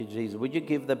Jesus. Would you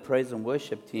give the praise and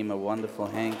worship team a wonderful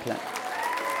hand clap?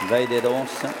 They did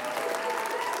awesome.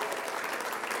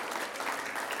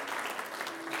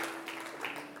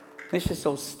 Let's just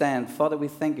all stand. Father, we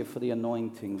thank you for the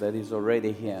anointing that is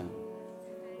already here.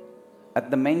 At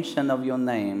the mention of your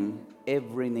name,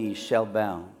 every knee shall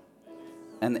bow,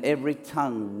 and every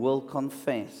tongue will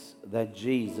confess that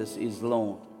Jesus is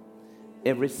Lord.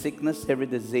 Every sickness, every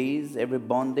disease, every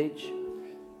bondage,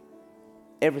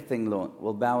 everything, Lord,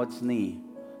 will bow its knee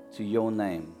to your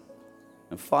name.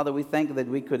 And Father, we thank you that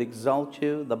we could exalt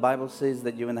you. The Bible says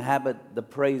that you inhabit the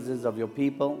praises of your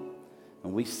people.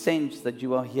 And we sense that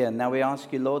you are here. Now we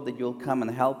ask you, Lord, that you'll come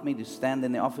and help me to stand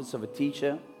in the office of a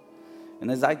teacher. And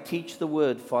as I teach the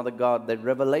word, Father God, that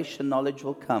revelation knowledge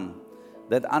will come,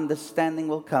 that understanding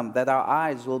will come, that our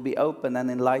eyes will be open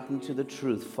and enlightened to the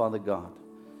truth, Father God.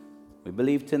 We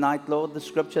believe tonight, Lord, the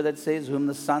scripture that says, whom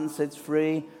the Son sets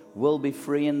free will be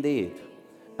free indeed.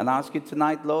 And I ask you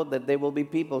tonight, Lord, that there will be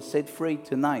people set free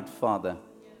tonight, Father.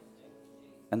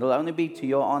 And it'll only be to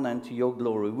your honor and to your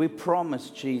glory. We promise,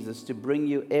 Jesus, to bring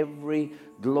you every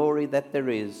glory that there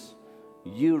is.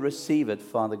 You receive it,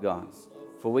 Father God.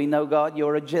 For we know, God,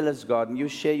 you're a jealous God, and you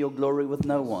share your glory with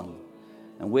no one.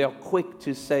 And we are quick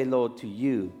to say, Lord, to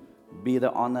you be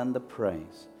the honor and the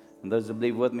praise. And those who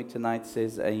believe with me tonight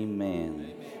says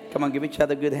amen. Come on, give each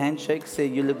other a good handshake. Say,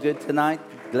 you look good tonight.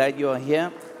 Glad you are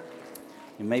here.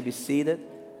 You may be seated.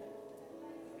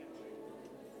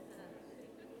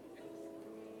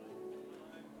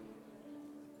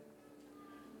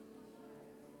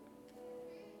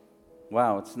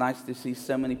 Wow, it's nice to see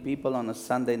so many people on a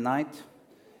Sunday night.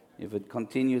 If it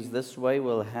continues this way,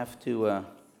 we'll have to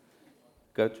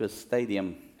go to a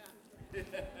stadium.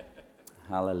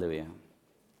 Hallelujah.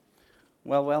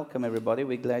 Well, welcome everybody.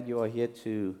 We're glad you are here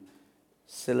to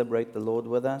celebrate the Lord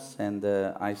with us. And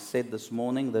I said this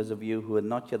morning, those of you who are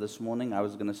not here this morning, I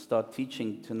was going to start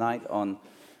teaching tonight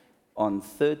on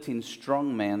 13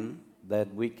 strong men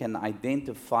that we can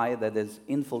identify that has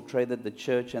infiltrated the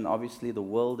church and obviously the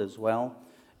world as well.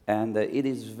 And it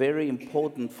is very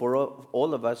important for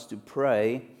all of us to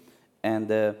pray,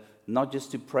 and not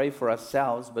just to pray for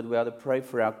ourselves, but we are to pray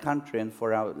for our country and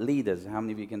for our leaders. How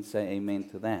many of you can say amen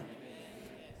to that?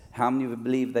 How many of you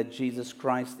believe that Jesus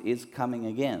Christ is coming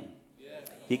again? Yes.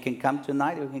 He can come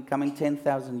tonight, or he can come in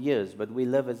 10,000 years, but we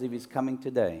live as if he's coming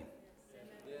today.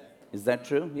 Yes. Is that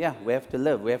true? Yeah, we have to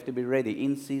live. We have to be ready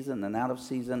in season and out of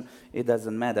season. It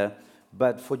doesn't matter.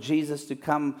 But for Jesus to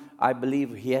come, I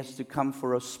believe he has to come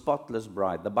for a spotless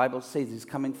bride. The Bible says he's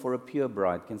coming for a pure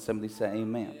bride. Can somebody say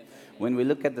amen? Yes. When we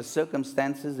look at the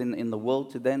circumstances in the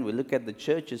world today, and we look at the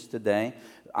churches today,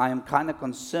 I am kind of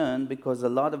concerned because a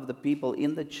lot of the people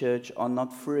in the church are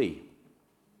not free.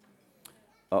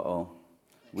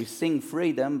 We sing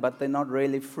freedom, but they're not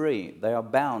really free. They are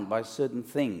bound by certain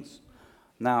things.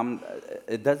 Now,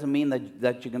 it doesn't mean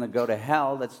that you're going to go to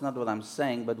hell. That's not what I'm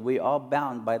saying. But we are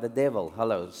bound by the devil.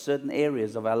 Hello. Certain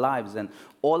areas of our lives. And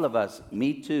all of us,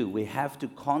 me too, we have to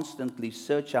constantly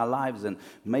search our lives and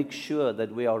make sure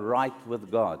that we are right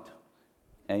with God.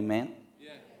 Amen?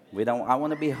 Yeah. I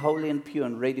want to be holy and pure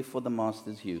and ready for the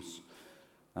Master's use.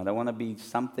 I don't want to be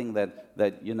something that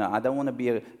I don't want to be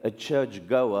a church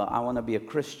goer. I want to be a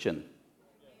Christian.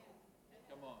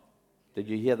 Did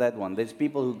you hear that one? There's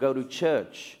people who go to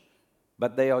church,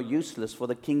 but they are useless for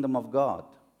the kingdom of God.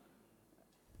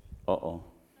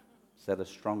 Is that a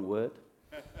strong word?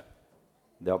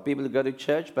 There are people who go to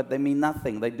church, but they mean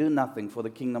nothing. They do nothing for the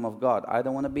kingdom of God. I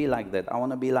don't want to be like that. I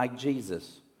want to be like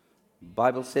Jesus. The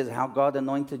Bible says how God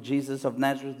anointed Jesus of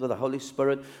Nazareth with the Holy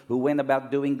Spirit, who went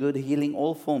about doing good, healing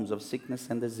all forms of sickness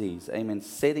and disease. Amen.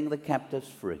 Setting the captives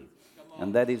free.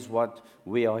 And that is what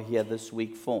we are here this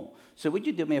week for. So would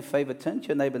you do me a favor? Turn to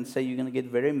your neighbor and say, you're going to get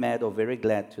very mad or very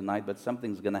glad tonight, but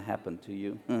something's going to happen to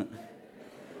you.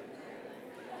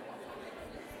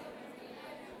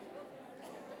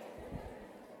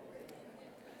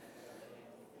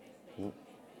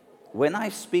 When I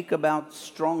speak about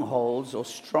strongholds or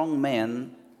strong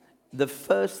men, the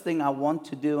first thing I want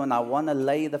to do, and I want to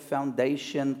lay the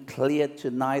foundation clear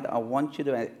tonight, I want you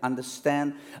to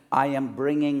understand I am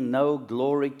bringing no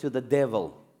glory to the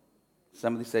devil.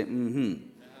 Somebody say,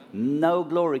 No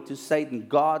glory to Satan.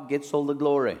 God gets all the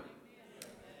glory.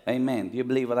 Amen. Do you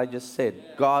believe what I just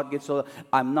said? God gets all.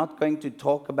 I'm not going to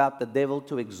talk about the devil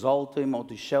to exalt him or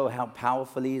to show how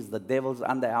powerful he is. The devil's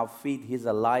under our feet. He's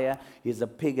a liar. He's a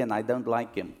pig, and I don't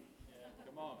like him.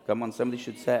 Come on, somebody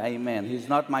should say amen. He's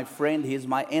not my friend, he's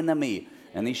my enemy.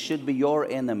 And he should be your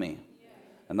enemy.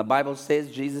 And the Bible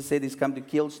says, Jesus said he's come to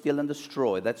kill, steal, and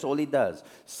destroy. That's all he does.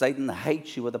 Satan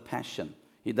hates you with a passion.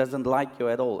 He doesn't like you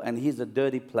at all. And he's a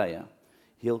dirty player.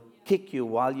 He'll kick you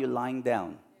while you're lying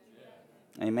down.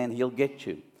 Amen. He'll get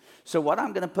you. So what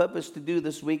I'm going to purpose to do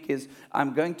this week is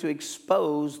I'm going to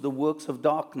expose the works of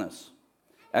darkness.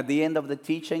 At the end of the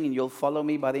teaching, and you'll follow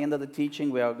me by the end of the teaching,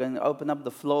 we are going to open up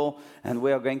the floor and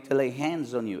we are going to lay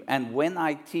hands on you. And when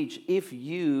I teach, if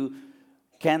you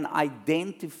can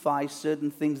identify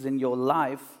certain things in your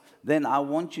life, then I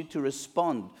want you to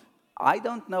respond. I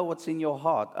don't know what's in your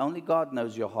heart. Only God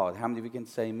knows your heart. How many of you can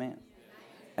say amen?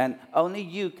 And only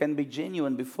you can be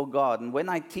genuine before God. And when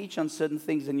I teach on certain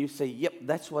things and you say, yep,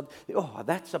 that's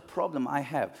a problem I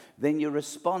have, then you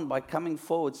respond by coming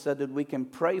forward so that we can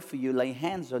pray for you, lay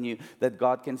hands on you, that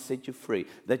God can set you free,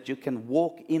 that you can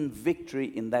walk in victory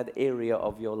in that area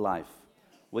of your life.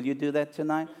 Will you do that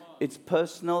tonight? It's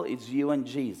personal. It's you and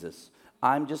Jesus.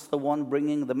 I'm just the one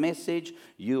bringing the message.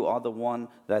 You are the one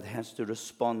that has to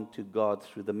respond to God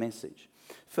through the message.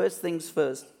 First things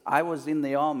first, I was in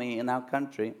the army in our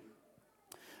country.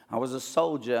 I was a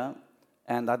soldier,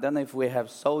 and I don't know if we have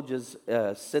soldiers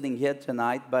sitting here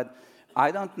tonight, but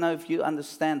I don't know if you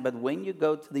understand, but when you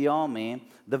go to the army,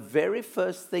 the very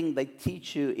first thing they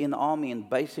teach you in army in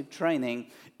basic training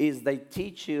is they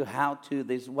teach you how to,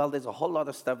 there's a whole lot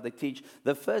of stuff they teach.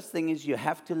 The first thing is you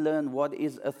have to learn what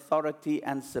is authority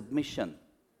and submission.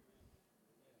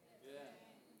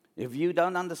 If you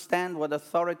don't understand what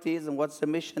authority is and what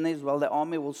submission is, well, the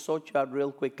army will sort you out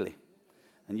real quickly.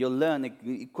 And you'll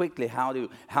learn quickly how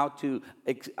to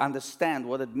understand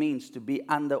what it means to be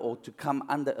under or to come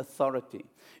under authority.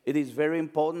 It is very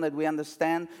important that we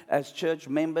understand as church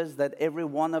members that every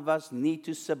one of us need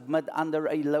to submit under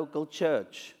a local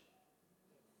church.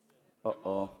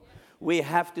 We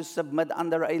have to submit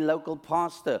under a local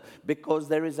pastor because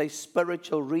there is a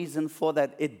spiritual reason for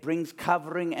that. It brings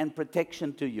covering and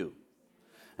protection to you.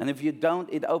 And if you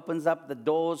don't, it opens up the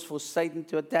doors for Satan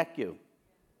to attack you.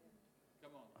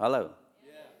 Hello.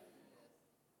 Yeah.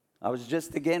 I was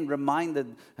just again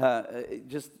reminded,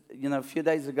 a few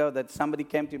days ago that somebody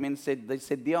came to me and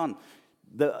said, Dion,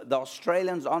 the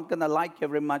Australians aren't going to like you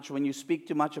very much when you speak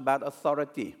too much about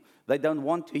authority. They don't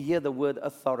want to hear the word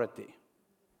authority.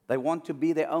 They want to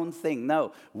be their own thing.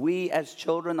 No, we as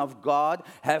children of God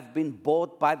have been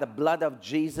bought by the blood of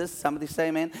Jesus. Somebody say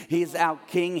amen. He's our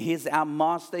King. He's our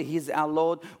Master. He's our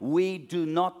Lord. We do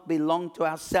not belong to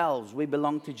ourselves. We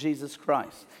belong to Jesus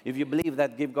Christ. If you believe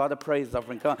that, give God a praise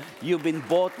offering. Come on. You've been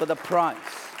bought with a price.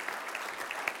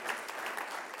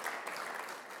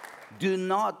 Do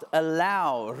not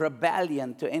allow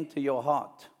rebellion to enter your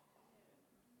heart.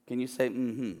 Can you say,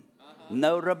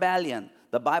 No rebellion.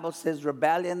 The Bible says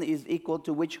rebellion is equal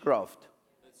to witchcraft.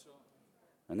 That's right.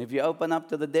 And if you open up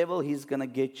to the devil, he's going to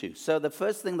get you. So the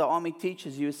first thing the army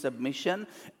teaches you is submission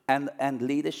and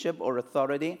leadership or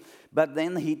authority. But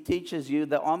then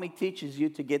the army teaches you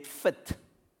to get fit.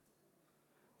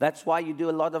 That's why you do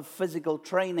a lot of physical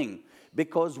training.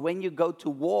 Because when you go to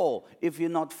war, if you're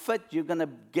not fit, you're going to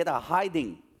get a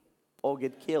hiding or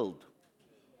get killed.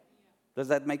 Does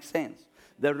that make sense?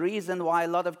 The reason why a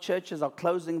lot of churches are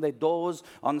closing their doors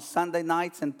on Sunday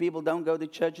nights and people don't go to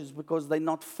church is because they're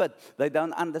not fit. They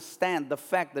don't understand the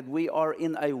fact that we are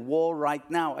in a war right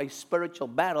now, a spiritual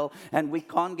battle, and we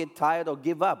can't get tired or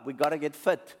give up. We got to get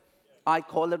fit. I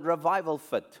call it revival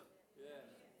fit.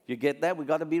 You get that? We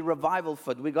got to be revival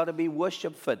fit. We got to be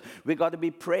worship fit. We got to be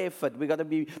prayer fit. We got to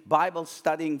be Bible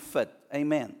studying fit.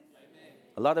 Amen.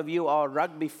 A lot of you are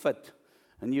rugby fit.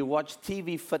 And you watch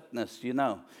TV fitness,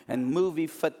 and movie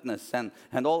fitness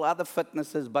and all other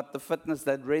fitnesses, but the fitness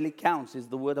that really counts is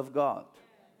the Word of God.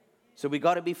 So we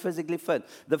got to be physically fit.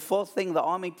 The fourth thing the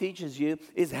army teaches you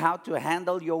is how to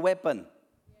handle your weapon.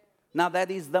 Now that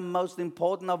is the most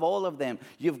important of all of them.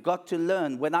 You've got to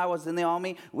learn. When I was in the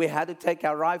army, we had to take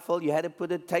our rifle, you had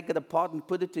to take it apart and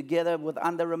put it together with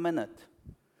under a minute.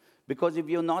 Because if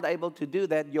you're not able to do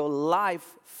that, your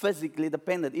life physically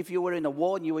depended. If you were in a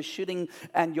war and you were shooting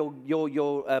and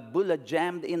your bullet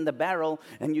jammed in the barrel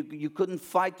and you couldn't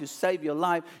fight to save your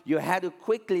life, you had to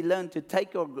quickly learn to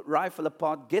take your rifle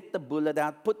apart, get the bullet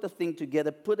out, put the thing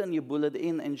together, put a new bullet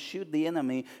in and shoot the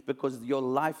enemy because your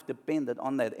life depended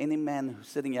on that. Any man who's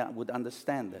sitting here would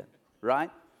understand that, right?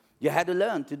 You had to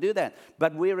learn to do that.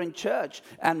 But we're in church,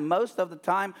 and most of the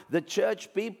time, the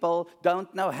church people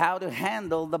don't know how to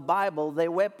handle the Bible,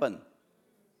 their weapon.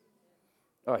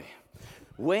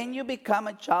 When you become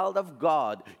a child of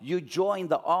God, you join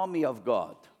the army of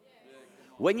God.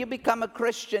 When you become a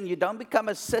Christian, you don't become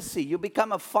a sissy. You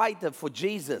become a fighter for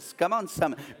Jesus. Come on,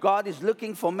 son. God is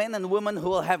looking for men and women who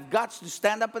will have guts to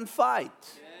stand up and fight.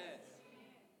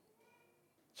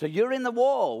 So you're in the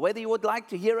war, whether you would like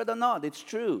to hear it or not. It's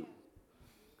true.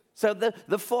 So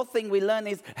the fourth thing we learn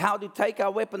is how to take our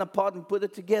weapon apart and put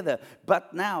it together.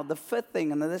 But now the fifth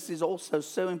thing, and this is also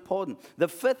so important, the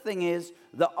fifth thing is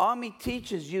the army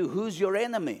teaches you who's your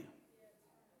enemy.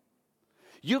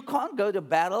 You can't go to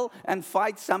battle and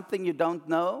fight something you don't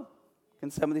know.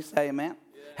 Can somebody say amen?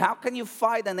 Yeah. How can you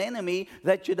fight an enemy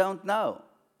that you don't know?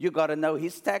 You got to know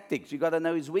his tactics. You got to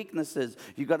know his weaknesses.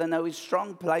 You got to know his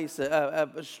strong things.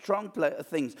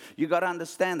 You got to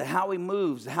understand how he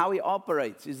moves, how he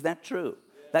operates. Is that true?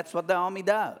 Yeah. That's what the army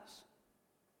does.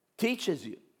 Teaches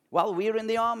you. Well, we're in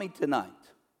the army tonight.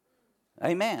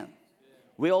 Amen.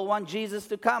 We all want Jesus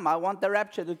to come. I want the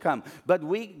rapture to come. But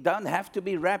we don't have to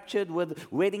be raptured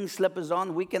with wedding slippers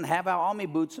on. We can have our army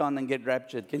boots on and get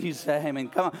raptured. Can you say amen?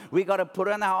 Come on. We got to put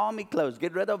on our army clothes.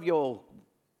 Get rid of your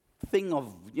thing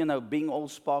of, being all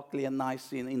sparkly and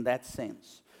nice in that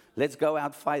sense. Let's go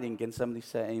out fighting. Can somebody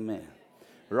say amen?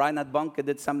 Reinhard Bonnke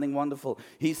did something wonderful.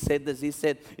 He said this. He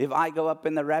said, if I go up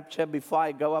in the rapture, before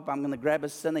I go up, I'm going to grab a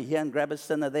sinner here and grab a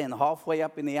sinner there. And halfway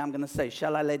up in the air, I'm going to say,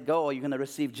 shall I let go or are you going to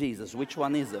receive Jesus? Which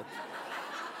one is it?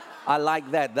 I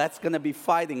like that. That's going to be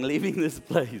fighting, leaving this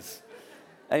place.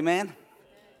 Amen?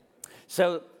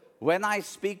 So when I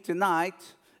speak tonight,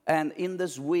 and in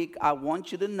this week, I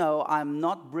want you to know I'm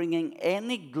not bringing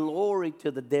any glory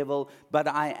to the devil, but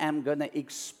I am going to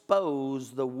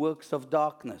expose the works of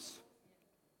darkness.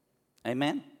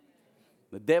 Amen?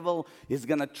 The devil is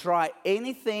going to try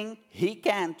anything he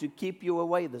can to keep you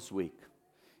away this week.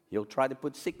 He'll try to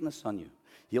put sickness on you.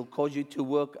 He'll cause you to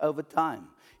work overtime.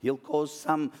 He'll cause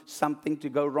something to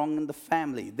go wrong in the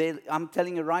family. I'm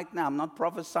telling you right now, I'm not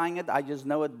prophesying it. I just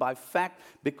know it by fact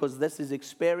because this is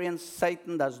experience.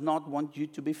 Satan does not want you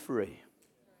to be free.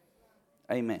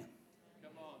 Amen.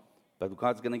 Come on. But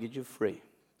God's going to get you free.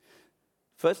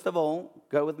 First of all,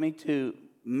 go with me to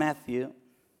Matthew.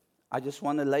 I just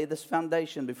want to lay this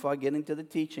foundation before I get into the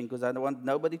teaching because I don't want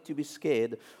nobody to be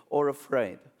scared or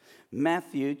afraid.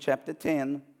 Matthew chapter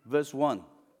 10, verse 1.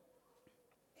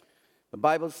 The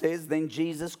Bible says, then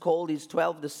Jesus called his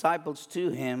 12 disciples to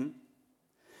him,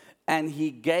 and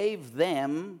he gave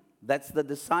them, that's the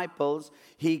disciples,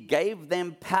 he gave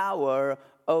them power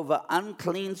over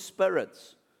unclean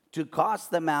spirits to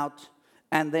cast them out,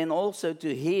 and then also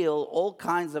to heal all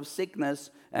kinds of sickness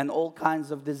and all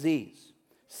kinds of disease.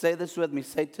 Say this with me.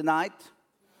 Say tonight,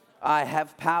 I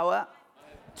have power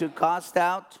to cast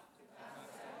out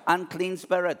unclean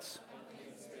spirits.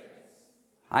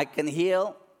 I can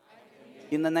heal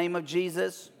in the name of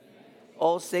Jesus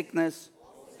all sickness,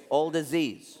 all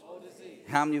disease.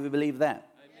 How many of you believe that?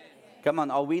 Come on,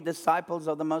 are we disciples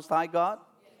of the Most High God?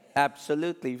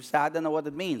 Absolutely. You say, I don't know what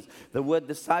it means. The word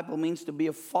disciple means to be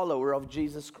a follower of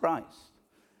Jesus Christ.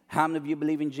 How many of you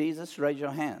believe in Jesus? Raise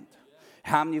your hand.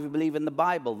 How many of you believe in the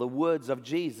Bible, the words of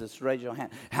Jesus? Raise your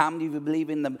hand. How many of you believe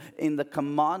in the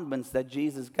commandments that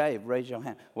Jesus gave? Raise your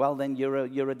hand. Well, then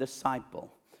you're a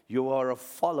disciple. You are a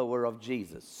follower of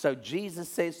Jesus. So Jesus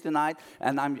says tonight,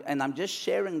 and I'm just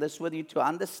sharing this with you to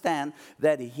understand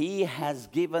that he has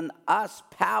given us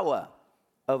power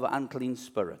over unclean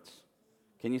spirits.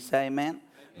 Can you say amen?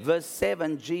 Verse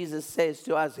 7, Jesus says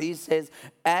to us, he says,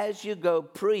 as you go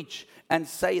preach and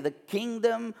say the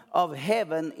kingdom of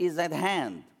heaven is at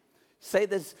hand. Say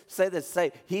this,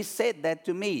 say, he said that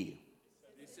to me.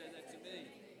 He said that to me.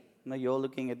 No, you're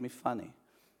looking at me funny.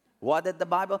 What did the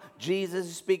Bible? Jesus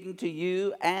is speaking to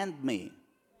you and me.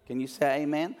 Can you say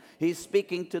amen? He's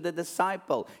speaking to the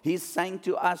disciple. He's saying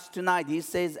to us tonight, he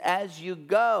says, as you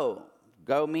go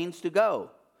means to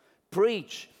go,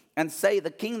 preach and say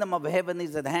the kingdom of heaven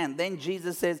is at hand. Then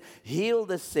Jesus says, heal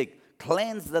the sick,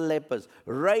 cleanse the lepers,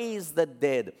 raise the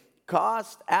dead,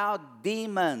 cast out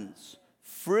demons.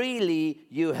 Freely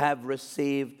you have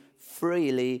received,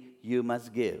 freely you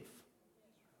must give.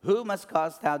 Who must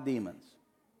cast out demons?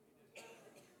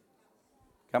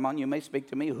 Come on, you may speak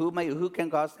to me. Who can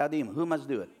cast out demons? Who must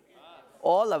do it?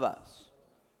 All of us.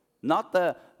 Not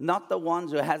the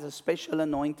ones who has a special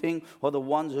anointing or the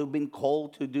ones who've been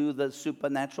called to do the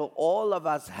supernatural. All of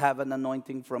us have an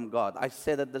anointing from God. I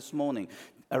said it this morning.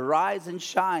 Arise and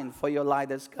shine, for your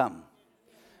light has come.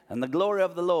 And the glory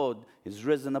of the Lord is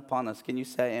risen upon us. Can you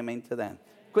say amen to that?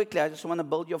 Quickly, I just want to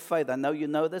build your faith. I know you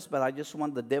know this, but I just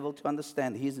want the devil to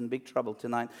understand he's in big trouble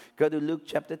tonight. Go to Luke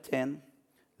chapter 10.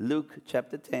 Luke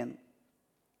chapter 10.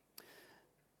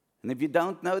 And if you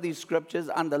don't know these scriptures,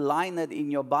 underline it in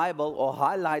your Bible or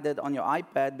highlight it on your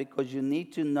iPad because you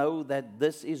need to know that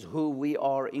this is who we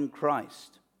are in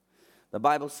Christ. The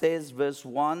Bible says, verse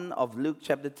 1 of Luke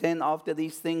chapter 10, after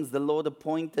these things the Lord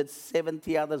appointed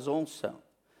 70 others also.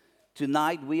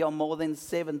 Tonight we are more than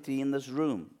 70 in this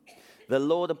room. the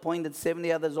Lord appointed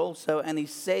 70 others also, and he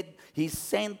said he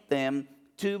sent them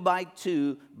 2 by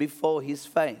 2 before his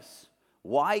face.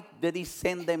 Why did he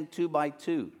send them 2 by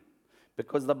 2?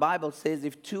 Because the Bible says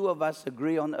if 2 of us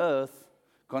agree on earth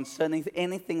concerning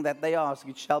anything that they ask,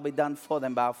 it shall be done for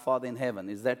them by our Father in heaven.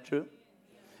 Is that true?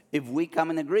 If we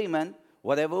come in agreement,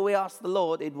 whatever we ask the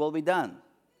Lord, it will be done.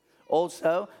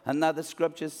 Also, another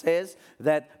scripture says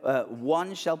that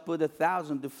 1 shall put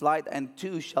 1,000 to flight and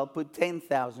 2 shall put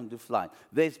 10,000 to flight.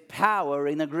 There's power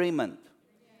in agreement.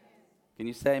 Can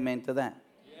you say amen to that?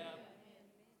 Yeah.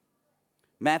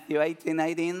 Matthew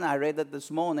 18:18, I read it this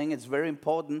morning. It's very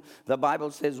important. The Bible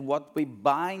says what we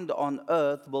bind on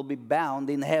earth will be bound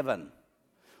in heaven.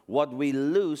 What we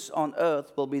loose on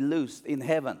earth will be loosed in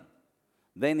heaven.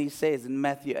 Then he says in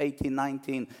Matthew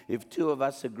 18:19, if 2 of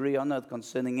us agree on earth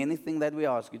concerning anything that we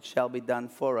ask, it shall be done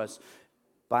for us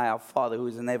by our Father who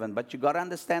is in heaven. But you got to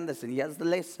understand this, and here's the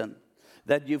lesson,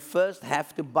 that you first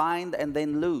have to bind and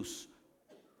then loose.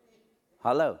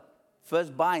 Hello?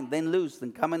 First bind, then loose,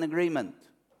 then come in agreement.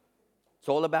 It's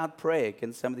all about prayer.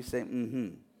 Can somebody say,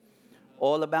 mm-hmm?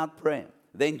 All about prayer.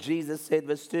 Then Jesus said,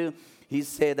 verse 2, he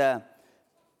said,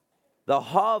 the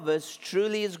harvest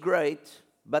truly is great,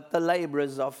 but the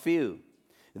laborers are few.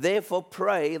 Therefore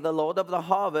pray the Lord of the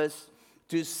harvest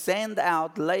to send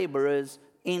out laborers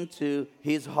into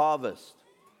his harvest.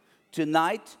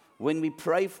 Tonight, when we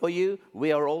pray for you,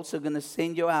 we are also going to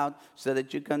send you out so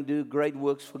that you can do great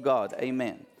works for God.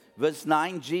 Amen. Verse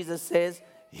 9, Jesus says,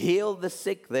 heal the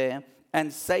sick there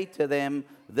and say to them,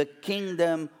 the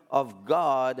kingdom of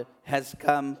God has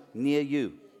come near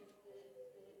you.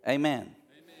 Amen. Amen.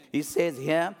 He says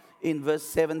here in verse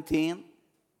 17,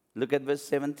 look at verse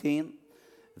 17.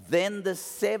 Then the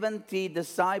 70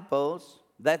 disciples,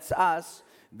 that's us,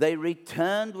 they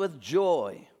returned with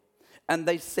joy. And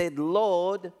they said,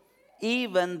 Lord,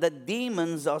 even the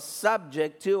demons are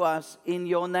subject to us in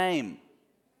your name.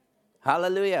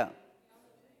 Hallelujah.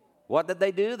 What did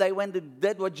they do? They went and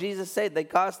did what Jesus said. They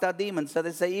cast out demons. So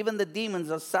they say, even the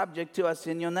demons are subject to us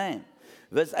in your name.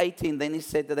 Verse 18, then he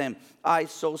said to them, I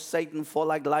saw Satan fall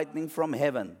like lightning from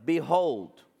heaven.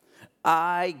 Behold,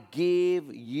 I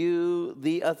give you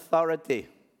the authority.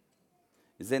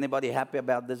 Is anybody happy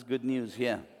about this good news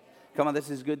here? Come on, this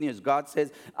is good news. God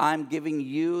says, I'm giving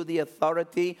you the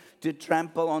authority to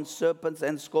trample on serpents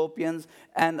and scorpions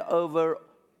and over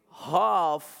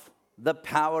half the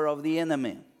power of the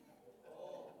enemy.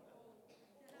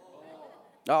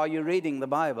 Oh, are you reading the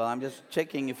Bible? I'm just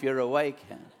checking if you're awake.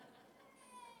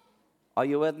 Are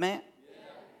you with me?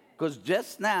 Because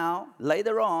just now,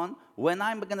 later on, when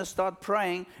I'm going to start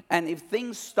praying, and if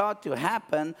things start to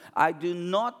happen, I do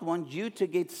not want you to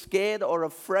get scared or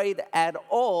afraid at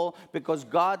all, because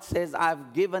God says,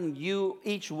 I've given you,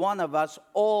 each one of us,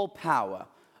 all power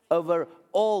over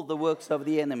all the works of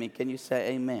the enemy. Can you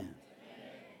say amen? Amen.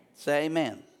 Say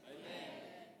amen. Amen.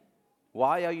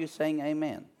 Why are you saying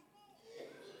amen?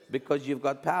 Because you've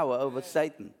got power over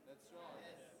Satan.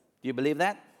 Do you believe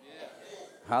that? Yes.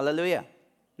 Hallelujah.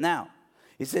 Now,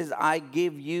 he says, I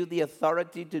give you the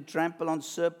authority to trample on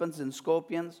serpents and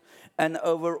scorpions and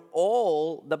over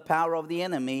all the power of the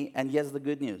enemy. And here's the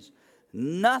good news.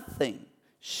 Nothing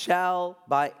shall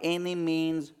by any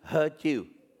means hurt you.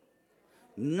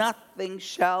 Nothing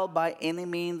shall by any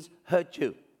means hurt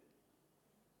you.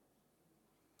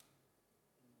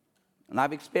 And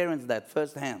I've experienced that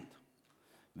firsthand.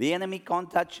 The enemy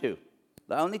can't touch you.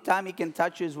 The only time he can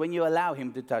touch you is when you allow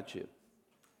him to touch you.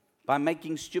 By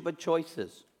making stupid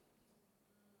choices.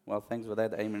 Well, thanks for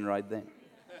that amen right there.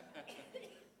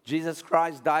 Jesus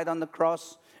Christ died on the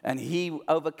cross and he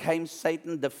overcame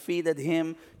Satan, defeated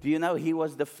him. Do you know he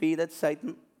was defeated,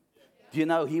 Satan? Do you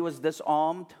know he was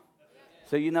disarmed?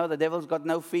 So you know the devil's got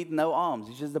no feet, no arms.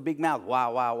 He's just a big mouth.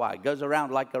 Wow, wow, wow. He goes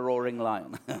around like a roaring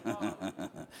lion.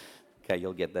 Okay,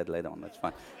 you'll get that later on. That's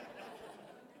fine.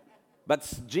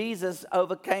 But Jesus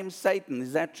overcame Satan.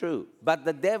 Is that true? But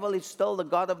the devil is still the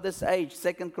god of this age.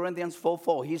 2 Corinthians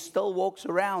 4:4. He still walks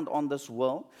around on this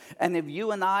world. And if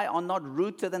you and I are not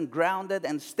rooted and grounded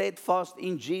and steadfast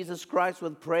in Jesus Christ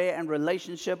with prayer and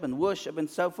relationship and worship and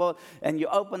so forth, and you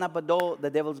open up a door, the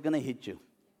devil's going to hit you.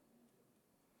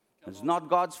 It's not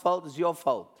God's fault. It's your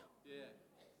fault. Yeah.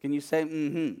 Can you say,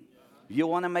 mm-hmm? You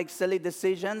want to make silly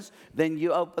decisions, then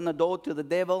you open the door to the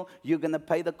devil. You're going to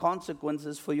pay the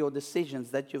consequences for your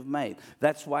decisions that you've made.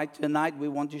 That's why tonight we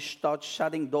want to start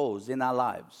shutting doors in our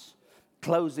lives.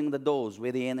 Closing the doors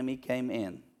where the enemy came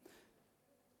in.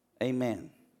 Amen.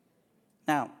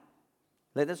 Now,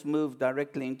 let us move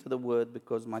directly into the word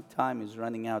because my time is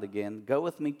running out again. Go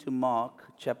with me to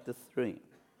Mark chapter 3.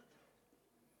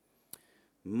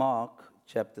 Mark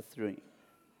chapter 3.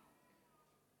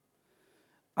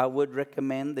 I would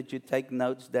recommend that you take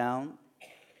notes down.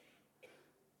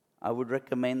 I would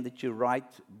recommend that you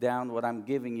write down what I'm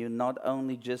giving you, not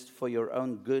only just for your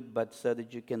own good, but so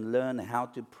that you can learn how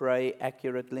to pray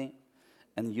accurately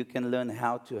and you can learn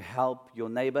how to help your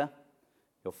neighbor,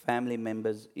 your family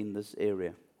members in this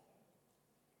area.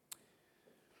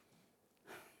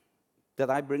 Did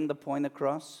I bring the point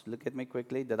across? Look at me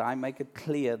quickly. Did I make it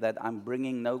clear that I'm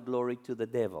bringing no glory to the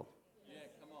devil? Yeah,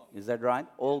 come on. Is that right?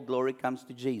 All glory comes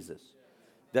to Jesus.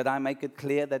 Did I make it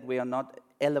clear that we are not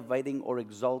elevating or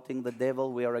exalting the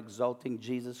devil? We are exalting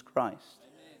Jesus Christ.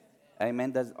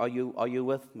 Amen. Are you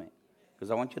with me? Because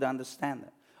I want you to understand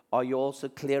that. Are you also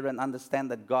clear and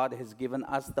understand that God has given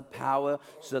us the power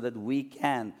so that we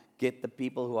can get the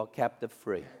people who are captive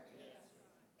free?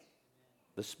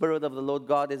 The Spirit of the Lord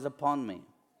God is upon me.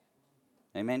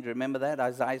 Amen. Do you remember that?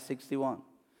 Isaiah 61.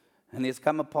 And He has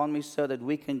come upon me so that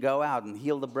we can go out and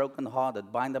heal the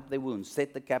brokenhearted, bind up their wounds,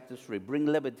 set the captives free, bring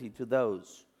liberty to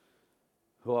those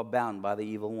who are bound by the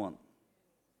evil one.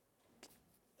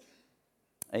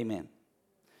 Amen.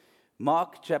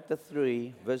 Mark chapter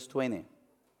 3, verse 20.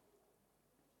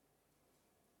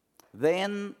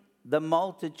 Then the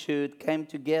multitude came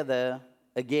together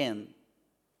again,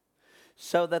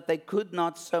 so that they could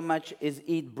not so much as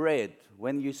eat bread.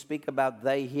 When you speak about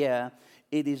they here,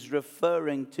 it is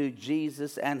referring to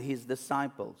Jesus and His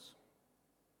disciples.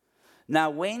 Now,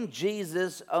 when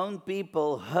Jesus' own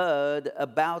people heard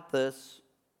about this,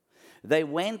 they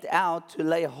went out to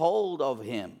lay hold of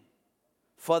Him,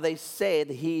 for they said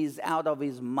He is out of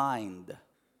His mind.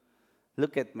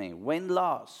 Look at me. When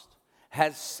last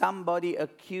has somebody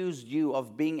accused you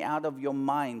of being out of your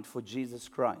mind for Jesus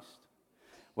Christ?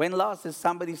 When last has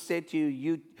somebody said to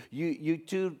you, you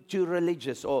too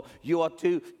religious, or you are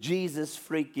too Jesus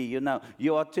freaky,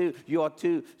 you are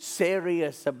too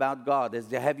serious about God?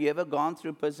 Have you ever gone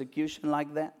through persecution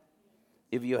like that?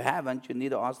 If you haven't, you need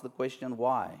to ask the question,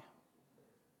 why?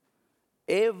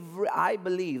 I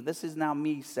believe, this is now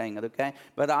me saying it, okay?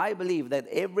 But I believe that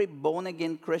every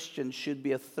born-again Christian should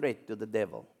be a threat to the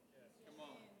devil.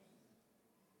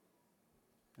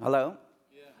 Hello?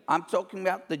 I'm talking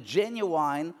about the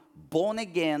genuine,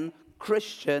 born-again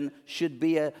Christian should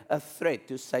be a threat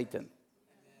to Satan.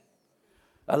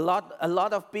 A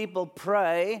lot of people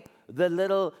pray the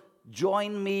little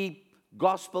join me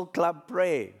gospel club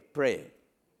prayer.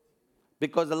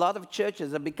 Because a lot of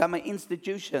churches have become an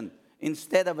institution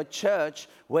instead of a church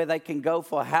where they can go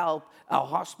for help, a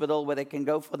hospital where they can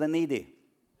go for the needy.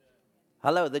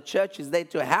 Hello, the church is there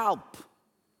to help,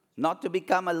 not to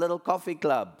become a little coffee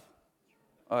club.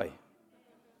 Oi.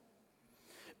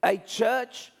 A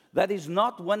church that is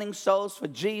not winning souls for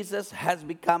Jesus has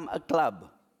become a club.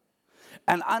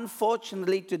 And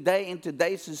unfortunately, today, in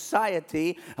today's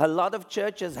society, a lot of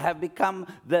churches have become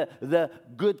the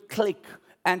good clique.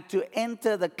 And to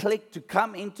enter the clique, to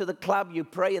come into the club, you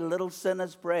pray a little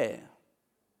sinner's prayer.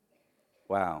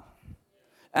 Wow.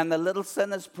 And the little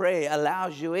sinner's prayer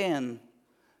allows you in.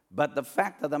 But the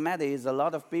fact of the matter is, a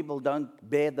lot of people don't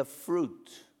bear the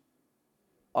fruit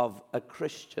of a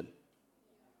Christian.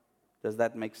 Does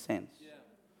that make sense? Yeah.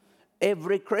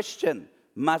 Every Christian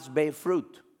must bear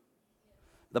fruit.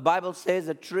 The Bible says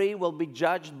a tree will be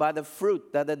judged by the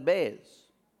fruit that it bears.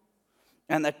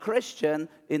 And a Christian,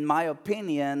 in my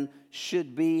opinion,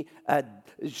 should be a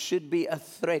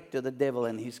threat to the devil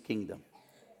and his kingdom.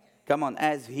 Come on,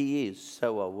 as he is,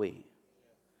 so are we.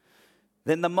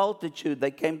 Then the multitude,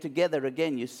 they came together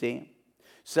again, you see,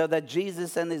 so that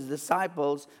Jesus and His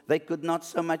disciples, they could not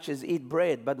so much as eat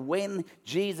bread. But when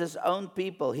Jesus' own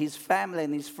people, His family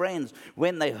and His friends,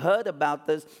 when they heard about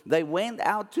this, they went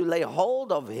out to lay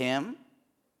hold of Him,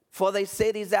 for they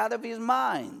said He's out of His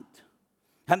mind.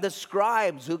 And the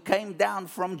scribes who came down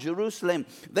from Jerusalem,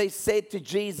 they said to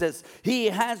Jesus, He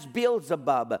has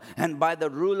Beelzebub, and by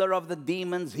the ruler of the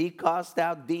demons, He cast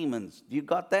out demons. You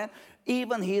got that?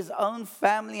 Even His own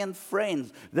family and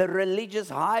friends, the religious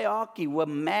hierarchy, were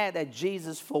mad at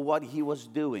Jesus for what He was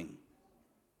doing.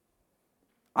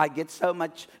 I get so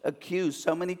much accused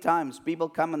so many times. People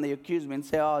come and they accuse me and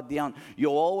say, oh, Dion,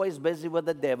 you're always busy with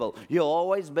the devil. You're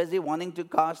always busy wanting to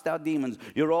cast out demons.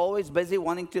 You're always busy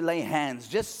wanting to lay hands.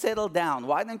 Just settle down.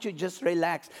 Why don't you just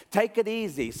relax? Take it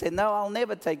easy. Say, no, I'll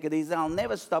never take it easy. I'll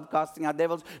never stop casting out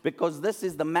devils, because this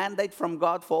is the mandate from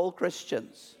God for all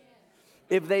Christians.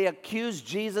 If they accuse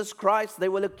Jesus Christ, they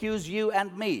will accuse you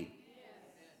and me.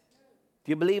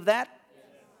 Do you believe that?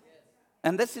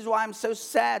 And this is why I'm so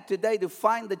sad today to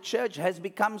find the church has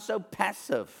become so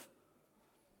passive,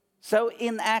 so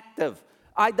inactive.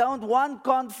 I don't want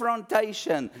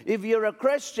confrontation. If you're a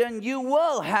Christian, you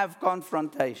will have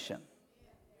confrontation.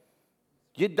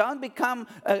 You don't become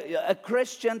a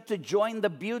Christian to join the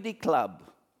beauty club.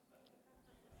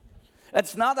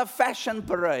 It's not a fashion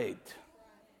parade.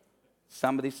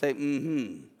 Somebody say,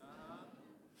 mm-hmm.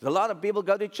 A lot of people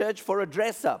go to church for a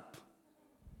dress up.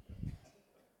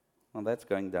 Well, that's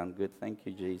going down good. Thank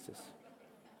you, Jesus.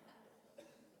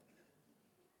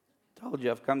 Told you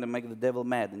I've come to make the devil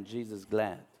mad and Jesus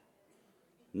glad.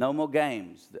 No more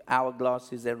games. The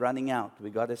hourglasses are running out. We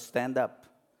got to stand up.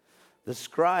 The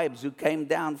scribes who came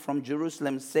down from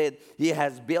Jerusalem said, he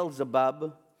has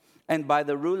Beelzebub, and by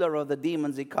the ruler of the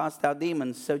demons he cast out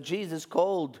demons. So Jesus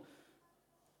called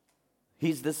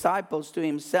his disciples to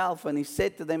himself, and he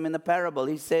said to them in a parable,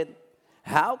 he said,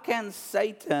 how can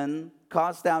Satan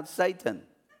cast out Satan?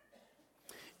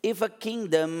 If a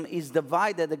kingdom is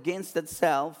divided against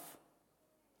itself,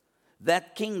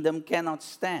 that kingdom cannot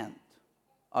stand.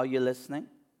 Are you listening?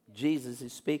 Jesus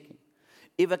is speaking.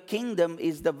 If a kingdom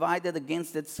is divided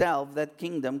against itself, that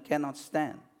kingdom cannot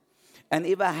stand. And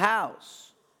if a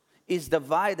house is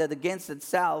divided against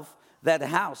itself, that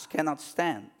house cannot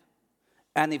stand.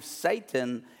 And if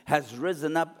Satan has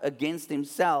risen up against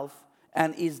himself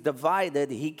and is divided,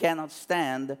 he cannot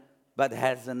stand, but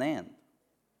has an end.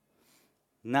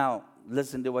 Now,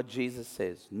 listen to what Jesus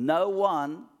says. No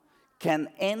one can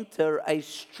enter a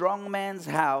strong man's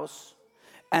house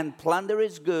and plunder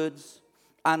his goods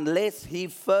unless he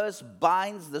first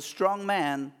binds the strong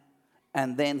man,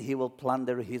 and then he will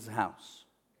plunder his house.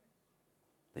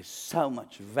 There's so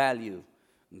much value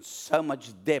and so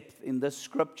much depth in this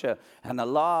scripture, and a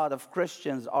lot of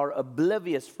Christians are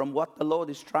oblivious from what the Lord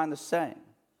is trying to say.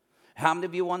 How many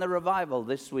of you want a revival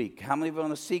this week? How many of you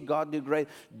want to see God do great?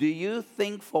 Do you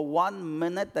think for 1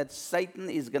 minute that Satan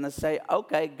is going to say,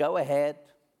 okay, go ahead,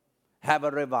 have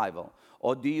a revival?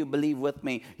 Or do you believe with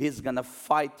me, he's going to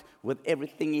fight with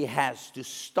everything he has to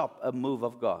stop a move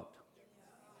of God?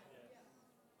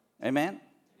 Amen?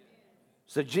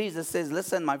 So Jesus says,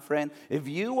 listen, my friend, if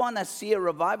you want to see a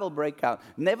revival break out,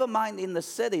 never mind in the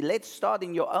city, let's start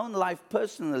in your own life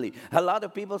personally. A lot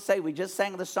of people say, we just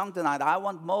sang the song tonight, I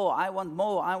want more, I want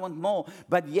more, I want more.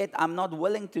 But yet I'm not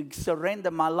willing to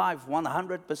surrender my life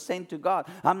 100% to God.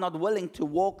 I'm not willing to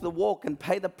walk the walk and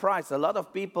pay the price. A lot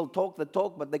of people talk the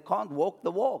talk, but they can't walk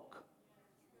the walk.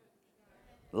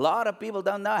 A lot of people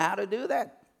don't know how to do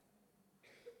that.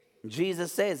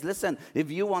 Jesus says, listen,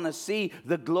 if you want to see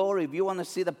the glory, if you want to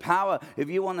see the power, if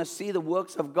you want to see the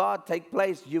works of God take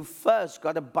place, you first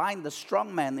got to bind the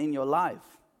strong man in your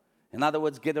life. In other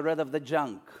words, get rid of the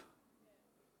junk.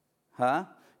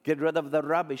 Get rid of the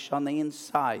rubbish on the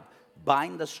inside.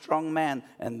 Bind the strong man,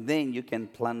 and then you can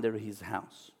plunder his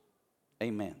house.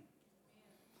 Amen.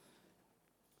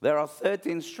 There are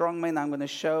 13 strong men I'm going to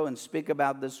show and speak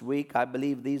about this week. I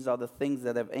believe these are the things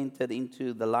that have entered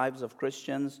into the lives of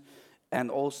Christians and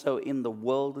also in the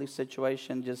worldly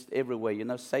situation, just everywhere. You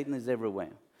know, Satan is everywhere.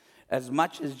 As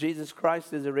much as Jesus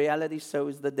Christ is a reality, so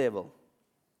is the devil.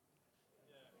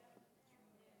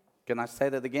 Can I say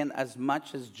that again? As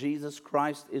much as Jesus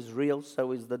Christ is real,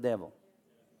 so is the devil.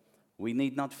 We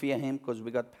need not fear him because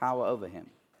we got power over him.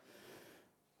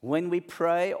 When we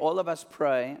pray, all of us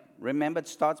pray. Remember, it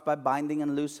starts by binding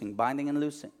and loosing, binding and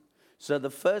loosing. So the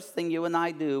first thing you and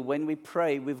I do when we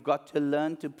pray, we've got to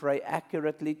learn to pray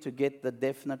accurately to get the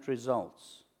definite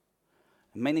results.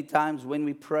 Many times when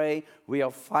we pray, we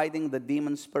are fighting the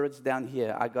demon spirits down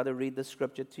here. I got to read the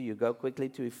scripture to you. Go quickly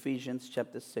to Ephesians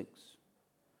chapter 6.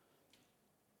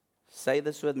 Say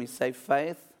this with me. Say,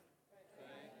 faith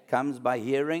comes by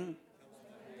hearing,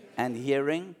 and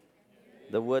hearing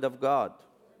the word of God.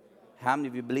 How many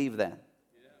of you believe that?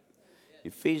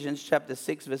 Ephesians chapter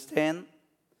 6 verse 10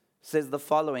 says the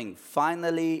following.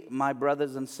 Finally, my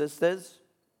brothers and sisters,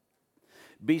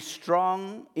 be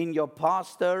strong in your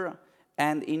pastor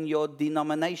and in your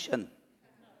denomination.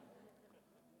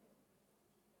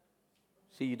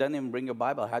 See, you don't even bring your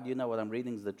Bible. How do you know what I'm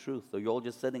reading is the truth? So you're all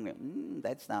just sitting there,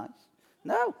 that's nice.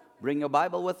 No, bring your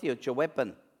Bible with you. It's your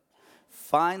weapon.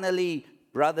 Finally,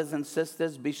 brothers and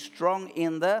sisters, be strong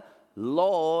in the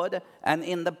Lord and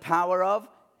in the power of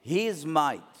his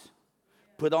might.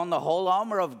 Put on the whole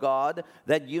armor of God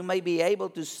that you may be able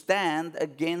to stand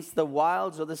against the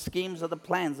wiles or the schemes or the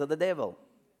plans of the devil.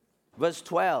 Verse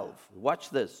 12,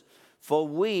 watch this. For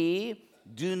we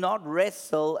do not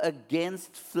wrestle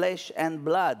against flesh and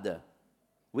blood.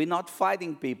 We're not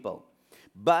fighting people,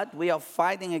 but we are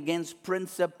fighting against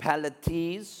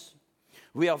principalities.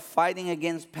 We are fighting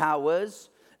against powers,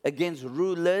 against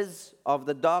rulers of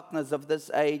the darkness of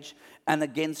this age, and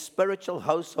against spiritual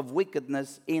hosts of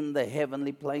wickedness in the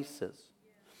heavenly places.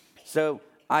 So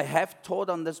I have taught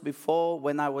on this before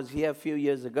when I was here a few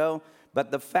years ago,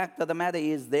 but the fact of the matter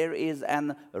is there is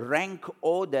an rank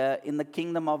order in the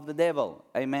kingdom of the devil.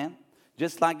 Amen?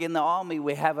 Just like in the army,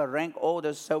 we have a rank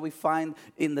order, so we find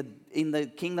in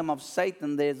the kingdom of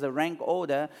Satan, there's a rank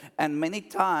order. And many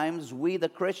times, we the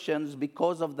Christians,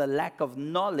 because of the lack of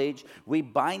knowledge, we're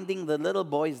binding the little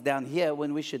boys down here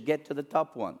when we should get to the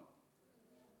top one.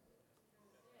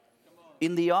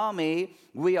 In the army,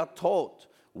 we are taught,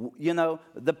 you know,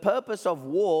 the purpose of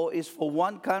war is for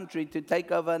one country to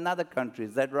take over another country.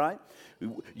 Is that right?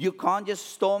 You can't just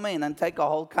storm in and take a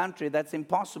whole country. That's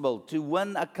impossible. To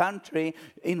win a country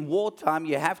in wartime,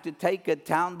 you have to take it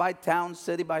town by town,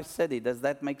 city by city. Does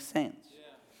that make sense?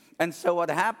 And so what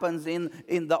happens in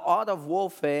the art of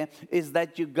warfare is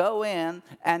that you go in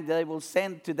and they will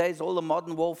send, today's all the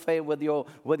modern warfare with your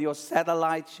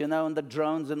satellites, you know, and the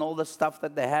drones and all the stuff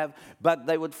that they have. But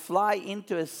they would fly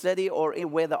into a city or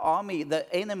where the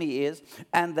enemy is,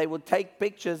 and they would take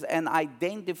pictures and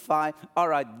identify, all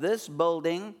right, this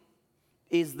building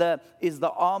is the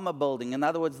armor building. In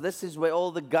other words, this is where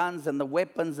all the guns and the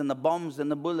weapons and the bombs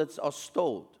and the bullets are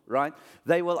stored, right?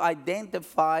 They will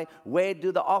identify where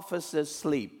do the officers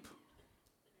sleep.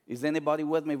 Is anybody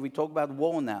with me? We talk about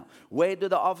war now. Where do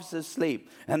the officers sleep?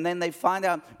 And then they find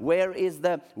out where is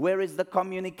the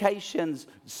communications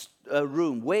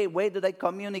room. Where do they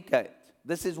communicate?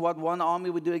 This is what one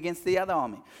army would do against the other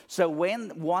army. So when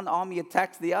one army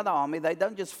attacks the other army, they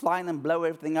don't just fly in and blow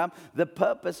everything up. The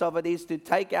purpose of it is to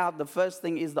take out, the first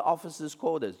thing is the officers'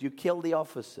 quarters. You kill the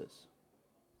officers.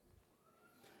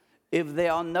 If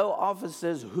there are no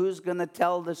officers, who's going to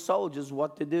tell the soldiers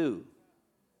what to do?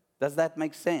 Does that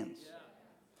make sense?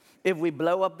 Yeah. If we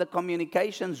blow up the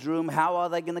communications room, how are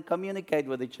they going to communicate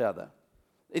with each other?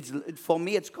 For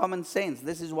me, it's common sense.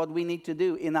 This is what we need to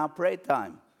do in our prayer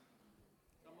time.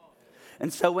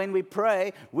 And so when we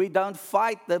pray, we don't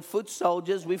fight the foot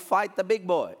soldiers, we fight the big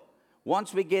boy.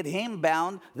 Once we get him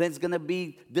bound, there's going to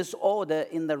be disorder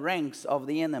in the ranks of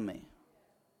the enemy.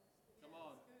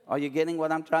 Are you getting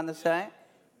what I'm trying to say?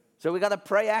 So we got to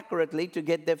pray accurately to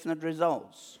get definite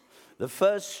results. The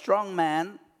first strong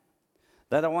man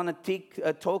that I want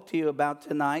to talk to you about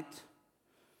tonight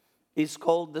is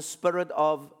called the spirit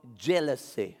of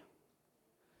jealousy.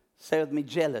 Say with me,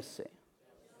 jealousy.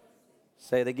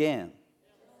 Say it again.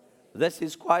 This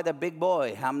is quite a big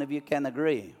boy. How many of you can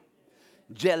agree?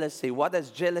 Jealousy. What does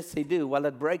jealousy do? Well,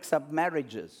 it breaks up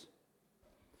marriages.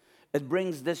 It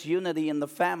brings disunity in the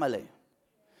family.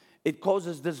 It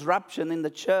causes disruption in the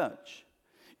church.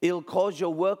 It'll cause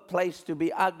your workplace to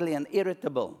be ugly and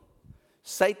irritable.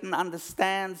 Satan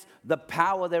understands the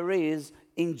power there is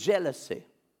in jealousy.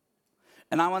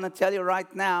 And I want to tell you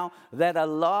right now that a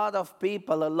lot of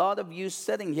people, a lot of you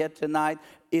sitting here tonight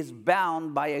is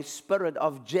bound by a spirit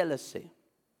of jealousy.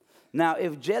 Now,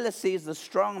 if jealousy is the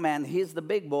strong man, he's the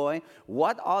big boy,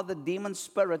 what are the demon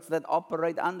spirits that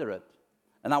operate under it?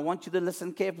 And I want you to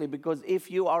listen carefully, because if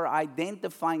you are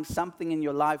identifying something in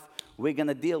your life, we're going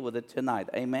to deal with it tonight.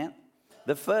 Amen?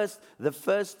 The first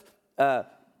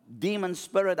demon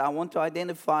spirit I want to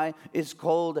identify is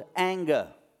called anger.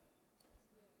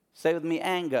 Say with me,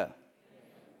 anger.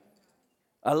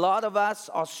 A lot of us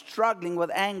are struggling with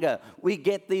anger. We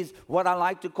get these, what I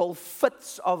like to call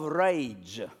fits of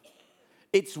rage.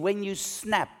 It's when you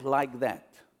snap like that.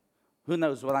 Who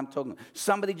knows what I'm talking about?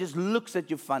 Somebody just looks at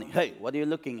you funny. Hey, what are you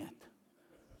looking at?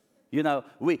 You know,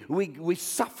 we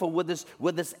suffer with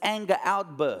this anger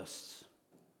outbursts.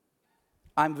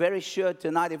 I'm very sure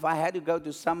tonight, if I had to go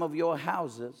to some of your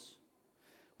houses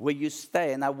where you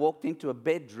stay and I walked into a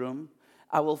bedroom,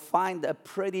 I will find a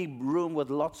pretty room with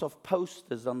lots of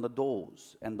posters on the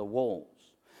doors and the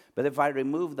walls. But if I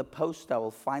remove the poster, I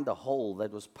will find a hole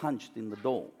that was punched in the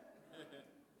door.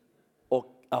 Or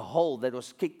a hole that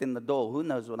was kicked in the door. Who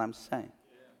knows what I'm saying?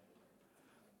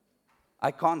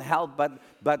 I can't help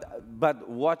but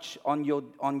watch on your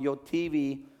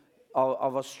TV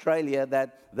of Australia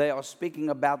that they are speaking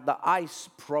about the ice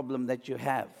problem that you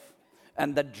have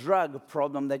and the drug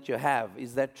problem that you have.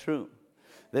 Is that true?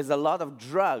 There's a lot of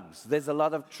drugs. There's a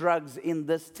lot of drugs in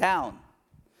this town.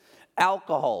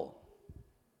 Alcohol.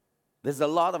 There's a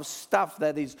lot of stuff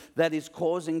that is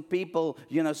causing people,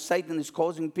 you know, Satan is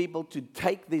causing people to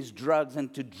take these drugs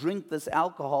and to drink this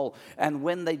alcohol. And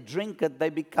when they drink it, they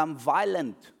become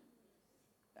violent.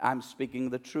 I'm speaking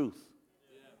the truth.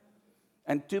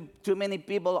 And too many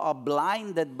people are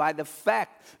blinded by the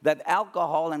fact that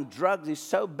alcohol and drugs is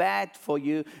so bad for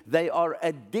you. They are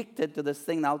addicted to this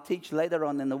thing. And I'll teach later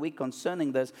on in the week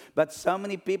concerning this. But so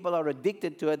many people are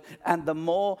addicted to it. And the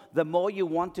more you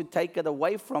want to take it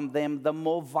away from them, the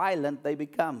more violent they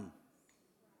become.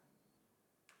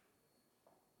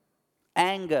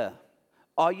 Anger.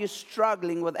 Are you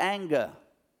struggling with anger?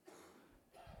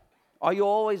 Are you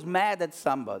always mad at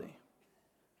somebody?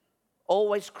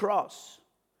 Always cross?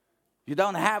 You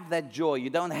don't have that joy. You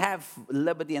don't have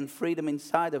liberty and freedom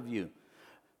inside of you.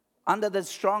 Under the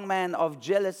strong man of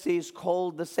jealousy is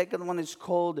called, the second one is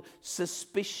called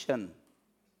suspicion.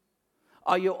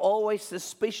 Are you always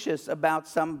suspicious about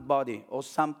somebody or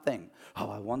something? Oh,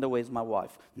 I wonder where's my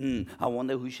wife. I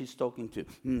wonder who she's talking to.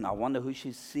 I wonder who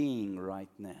she's seeing right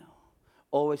now.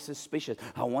 Always suspicious.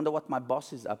 I wonder what my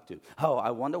boss is up to. Oh,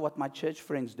 I wonder what my church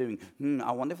friend's doing.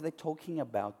 I wonder if they're talking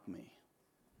about me.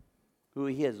 Who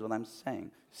hears what I'm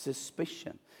saying?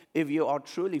 Suspicion. If you are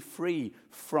truly free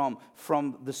from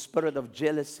the spirit of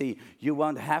jealousy, you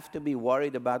won't have to be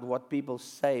worried about what people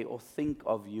say or think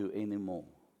of you anymore.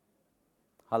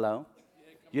 Hello?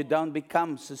 You don't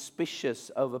become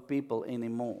suspicious over people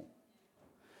anymore.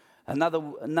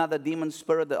 Another demon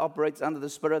spirit that operates under the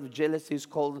spirit of jealousy is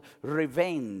called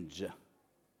revenge.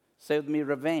 Say with me,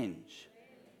 revenge.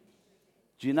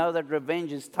 Do you know that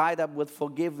revenge is tied up with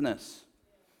forgiveness?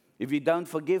 If you don't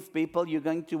forgive people, you're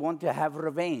going to want to have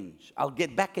revenge. I'll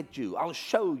get back at you. I'll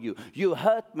show you. You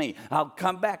hurt me. I'll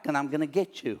come back and I'm going to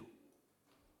get you.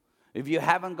 If you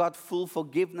haven't got full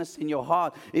forgiveness in your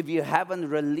heart, if you haven't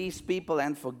released people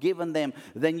and forgiven them,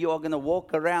 then you are going to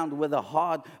walk around with a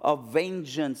heart of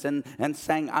vengeance and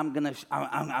saying, I'm going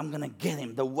to get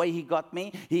him. The way he got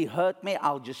me, he hurt me,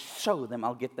 I'll just show them.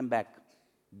 I'll get them back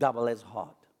double as hard.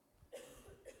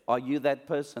 Are you that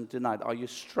person tonight? Are you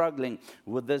struggling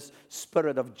with this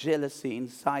spirit of jealousy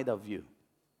inside of you?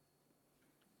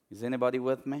 Is anybody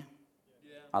with me?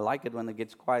 Yeah. I like it when it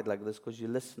gets quiet like this because you're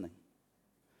listening.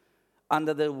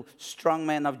 Under the strong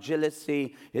man of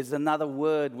jealousy is another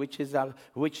word which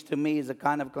to me is a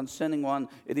kind of concerning one.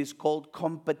 It is called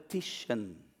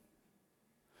competition.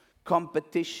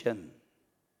 Competition.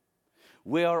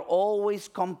 We are always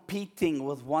competing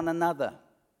with one another.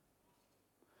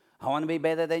 I want to be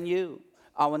better than you.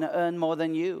 I want to earn more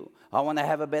than you. I want to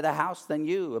have a better house than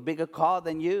you, a bigger car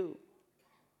than you.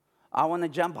 I want to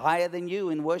jump higher than you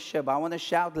in worship. I want to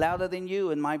shout louder than you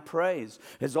in my praise.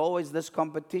 There's always this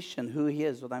competition. Who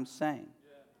hears what I'm saying?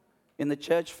 In the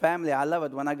church family, I love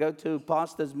it. When I go to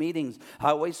pastors' meetings, I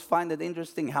always find it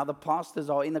interesting how the pastors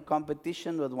are in a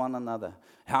competition with one another.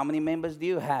 How many members do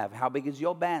you have? How big is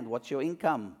your band? What's your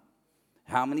income?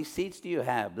 How many seats do you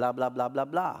have? Blah, blah, blah, blah,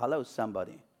 blah. Hello,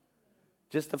 somebody.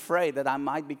 Just afraid that I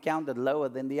might be counted lower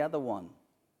than the other one.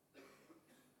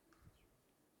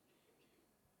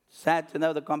 Sad to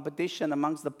know the competition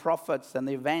amongst the prophets and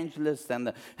the evangelists and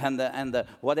the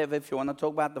whatever. If you want to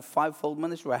talk about the fivefold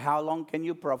ministry, how long can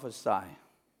you prophesy?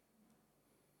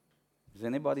 Is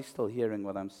anybody still hearing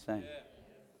what I'm saying? Yeah.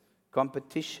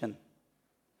 Competition.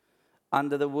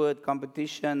 Under the word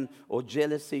competition or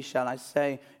jealousy, shall I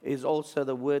say, is also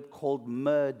the word called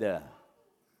murder.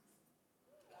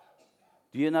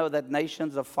 Do you know that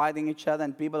nations are fighting each other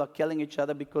and people are killing each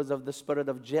other because of the spirit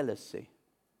of jealousy?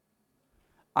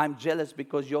 I'm jealous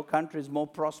because your country is more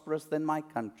prosperous than my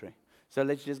country. So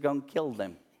let's just go and kill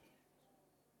them.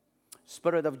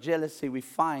 Spirit of jealousy we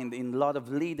find in a lot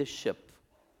of leadership.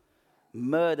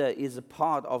 Murder is a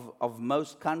part of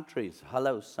most countries.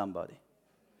 Hello, somebody.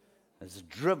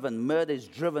 Murder is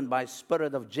driven by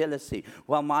spirit of jealousy.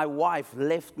 Well, my wife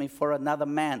left me for another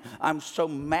man. I'm so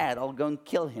mad, I'll go and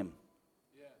kill him.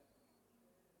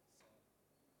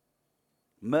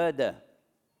 Murder.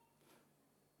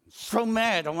 So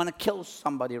mad, I want to kill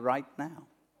somebody right now.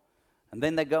 And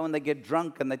then they go and they get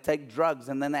drunk and they take drugs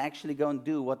and then they actually go and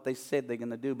do what they said they're going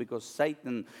to do because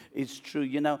Satan is true.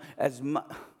 You know,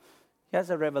 here's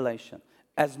a revelation.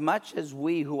 As much as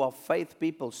we who are faith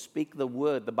people speak the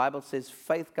word, the Bible says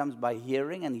faith comes by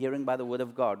hearing and hearing by the word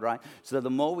of God, right? So the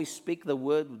more we speak the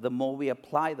word, the more we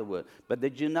apply the word. But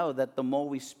did you know that the more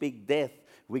we speak death,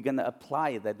 we're going to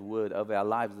apply that word over our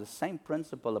lives? The same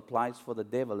principle applies for the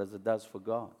devil as it does for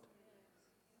God.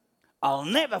 I'll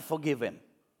never forgive him.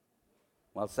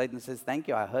 Well, Satan says, thank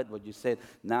you, I heard what you said.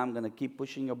 Now I'm going to keep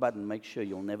pushing your button, make sure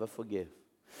you'll never forgive.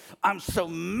 I'm so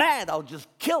mad, I'll just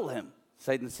kill him.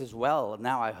 Satan says, well,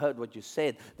 now I heard what you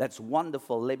said. That's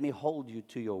wonderful. Let me hold you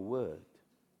to your word.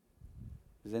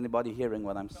 Is anybody hearing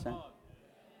what I'm saying?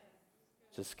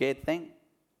 It's a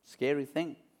scary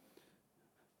thing.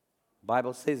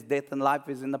 Bible says death and life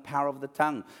is in the power of the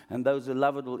tongue, and those who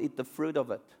love it will eat the fruit of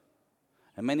it.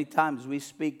 And many times we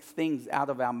speak things out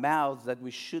of our mouths that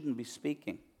we shouldn't be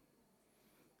speaking.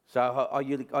 So are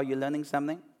you learning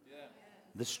something? Yeah.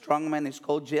 The strong man is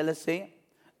called jealousy.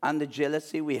 Under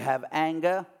jealousy we have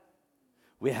anger,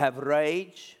 we have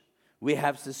rage, we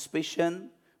have suspicion,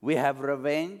 we have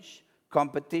revenge,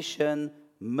 competition,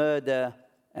 murder,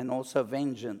 and also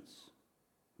vengeance.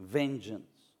 Vengeance.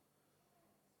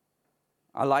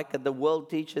 I like it. The world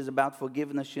teaches about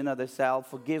forgiveness. You know, they say, I'll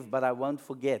forgive, but I won't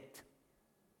forget.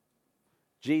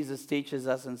 Jesus teaches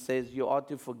us and says, you ought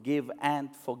to forgive and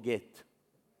forget.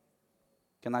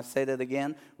 Can I say that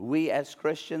again? We as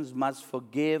Christians must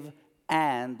forgive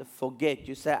and forget.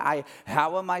 You say,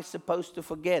 how am I supposed to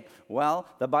forget? Well,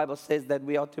 the Bible says that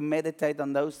we ought to meditate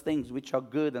on those things which are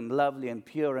good and lovely and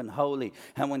pure and holy.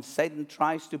 And when Satan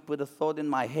tries to put a thought in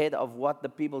my head of what the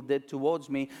people did towards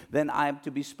me, then I am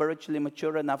to be spiritually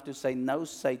mature enough to say, no,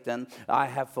 Satan, I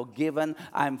have forgiven.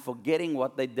 I'm forgetting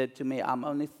what they did to me. I'm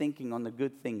only thinking on the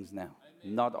good things now,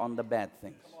 not on the bad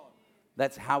things.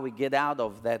 That's how we get out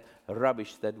of that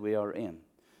rubbish that we are in.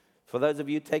 For those of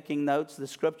you taking notes, the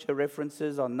scripture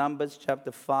references are Numbers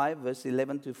chapter 5, verse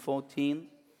 11 to 14,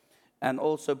 and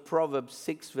also Proverbs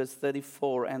 6, verse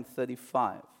 34 and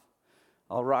 35.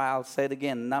 All right, I'll say it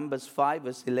again. Numbers 5,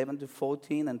 verse 11 to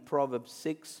 14, and Proverbs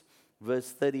 6, verse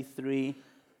 34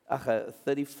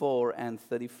 and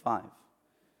 35.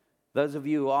 Those of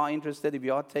you who are interested, if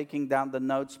you are taking down the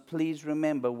notes, please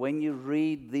remember when you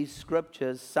read these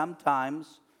scriptures,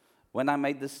 sometimes when I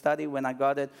made the study, when I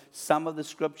got it, some of the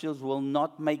scriptures will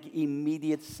not make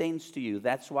immediate sense to you.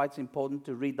 That's why it's important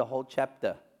to read the whole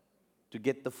chapter to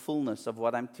get the fullness of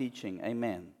what I'm teaching.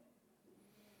 Amen.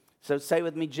 So say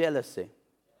with me, jealousy.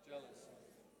 Jealousy.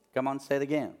 Come on, say it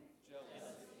again. Jealousy.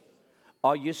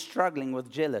 Are you struggling with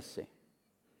jealousy?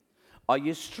 Are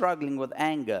you struggling with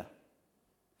anger?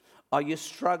 Are you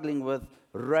struggling with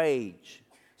rage,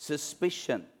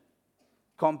 suspicion,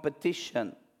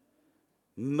 competition,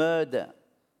 murder,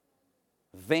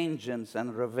 vengeance,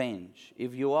 and revenge?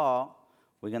 If you are,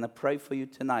 we're going to pray for you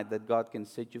tonight that God can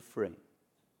set you free.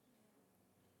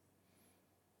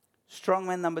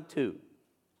 Strongman number 2.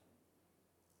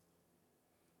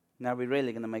 Now we're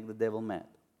really going to make the devil mad.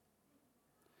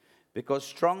 Because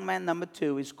strongman number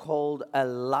 2 is called a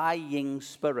lying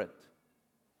spirit.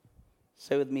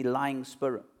 Say with me, lying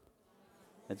spirit.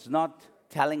 It's not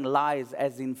telling lies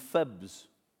as in fibs,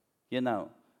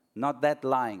 not that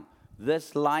lying.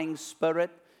 This lying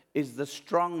spirit is the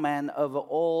strong man over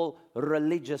all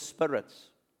religious spirits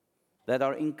that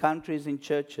are in countries, in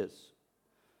churches.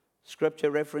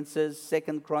 Scripture references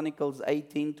 2 Chronicles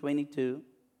 18:22,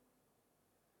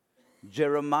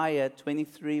 Jeremiah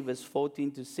 23, verse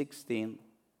 14 to 16,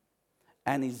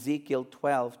 and Ezekiel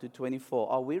 12 to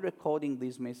 24. Are we recording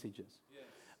these messages?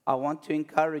 I want to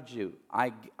encourage you.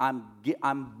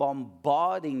 I'm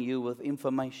bombarding you with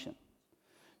information.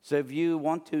 So if you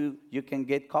want to, you can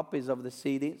get copies of the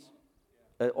CDs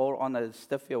or on a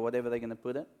stiffy or whatever they're going to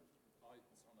put it.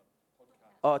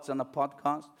 It's on a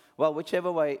podcast. Well,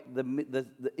 whichever way,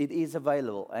 it is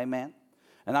available. Amen.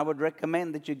 And I would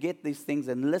recommend that you get these things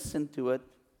and listen to it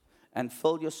and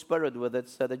fill your spirit with it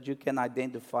so that you can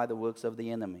identify the works of the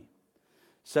enemy.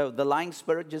 So the lying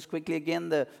spirit, just quickly again,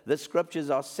 the scriptures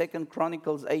are 2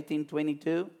 Chronicles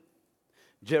 18:22,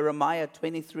 Jeremiah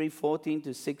 23:14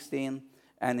 to 16,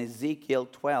 and Ezekiel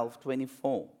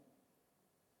 12:24.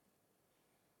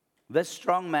 This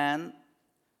strong man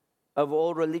of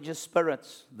all religious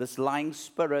spirits, this lying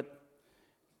spirit,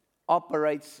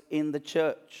 operates in the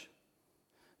church.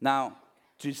 Now,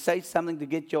 to say something to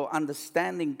get your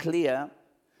understanding clear,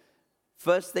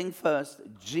 first thing first,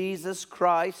 Jesus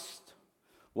Christ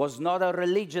was not a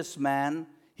religious man,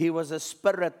 he was a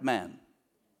spirit man.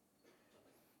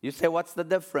 You say, what's the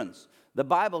difference? The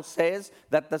Bible says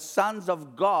that the sons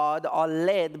of God are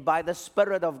led by the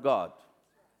Spirit of God.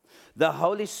 The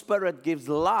Holy Spirit gives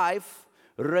life,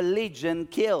 religion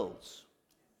kills.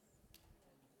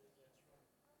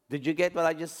 Did you get what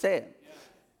I just said?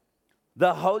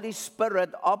 The Holy Spirit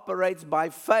operates by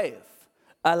faith.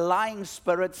 A lying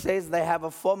spirit says they have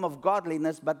a form of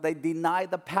godliness, but they deny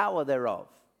the power thereof.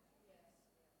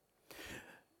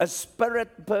 A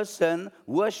spirit person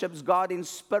worships God in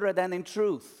spirit and in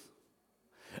truth.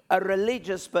 A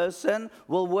religious person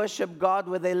will worship God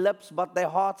with their lips, but their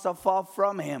hearts are far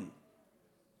from Him.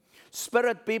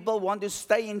 Spirit people want to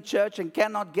stay in church and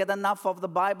cannot get enough of the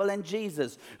Bible and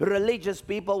Jesus. Religious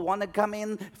people want to come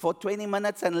in for 20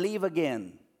 minutes and leave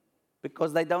again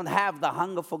because they don't have the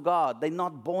hunger for God. They're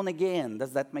not born again.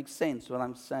 Does that make sense what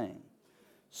I'm saying?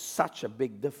 Such a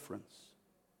big difference.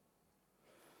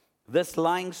 This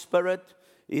lying spirit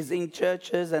is in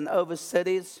churches and over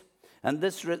cities, and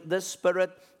this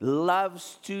spirit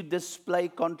loves to display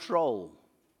control.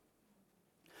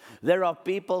 There are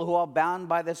people who are bound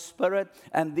by the Spirit,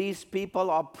 and these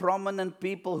people are prominent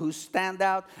people who stand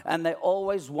out, and they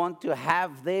always want to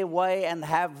have their way and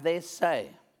have their say.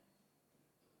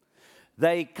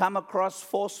 They come across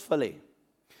forcefully.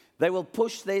 They will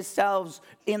push themselves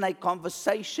in a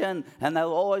conversation and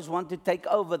they'll always want to take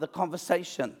over the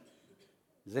conversation.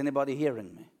 Is anybody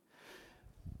hearing me?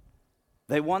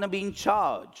 They want to be in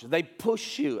charge. They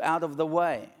push you out of the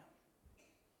way.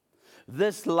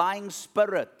 This lying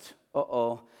spirit,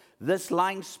 this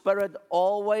lying spirit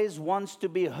always wants to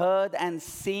be heard and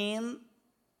seen.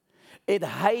 It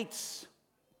hates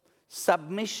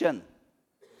submission.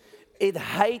 It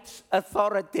hates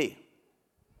authority.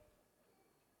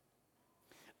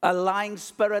 A lying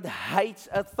spirit hates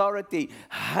authority,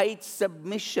 hates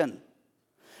submission.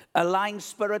 A lying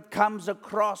spirit comes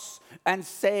across and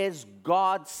says,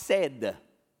 God said.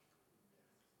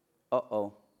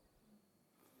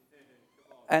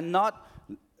 And I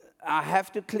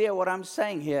have to clear what I'm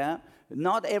saying here.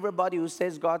 Not everybody who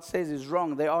says God says is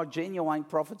wrong. There are genuine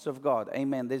prophets of God.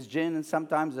 Amen. There's genuine,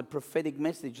 sometimes a prophetic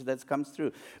message that comes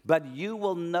through. But you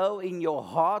will know in your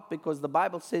heart, because the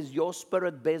Bible says your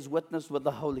spirit bears witness with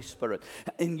the Holy Spirit.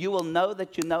 And you will know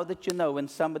that you know that you know when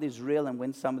somebody's real and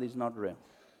when somebody's not real.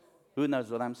 Who knows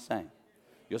what I'm saying?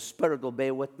 Your spirit will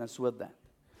bear witness with that.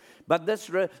 But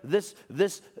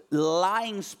this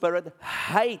lying spirit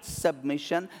hates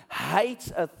submission,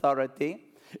 hates authority.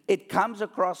 It comes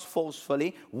across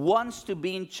forcefully, wants to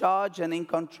be in charge and in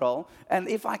control. And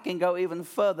if I can go even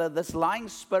further, this lying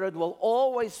spirit will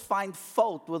always find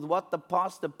fault with what the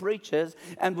pastor preaches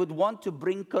and would want to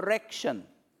bring correction.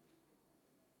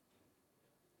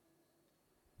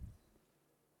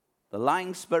 The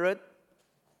lying spirit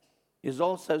is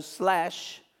also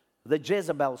 / the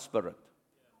Jezebel spirit.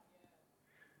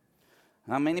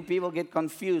 Now, many people get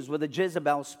confused with the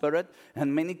Jezebel spirit,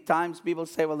 and many times people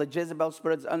say, well, the Jezebel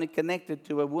spirit is only connected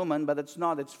to a woman, but it's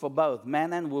not. It's for both,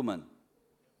 man and woman.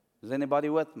 Is anybody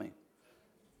with me?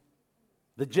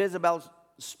 The Jezebel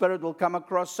spirit will come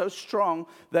across so strong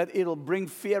that it'll bring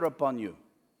fear upon you.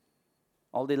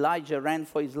 Old Elijah ran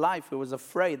for his life. He was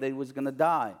afraid that he was going to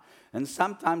die. And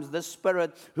sometimes this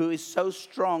spirit, who is so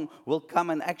strong, will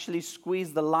come and actually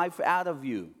squeeze the life out of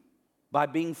you by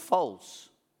being false.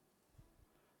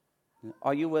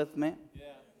 Are you with me? Yeah.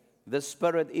 The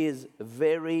spirit is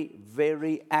very,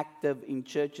 very active in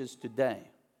churches today.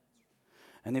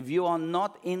 And if you are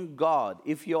not in God,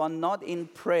 if you are not in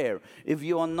prayer, if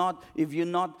you're not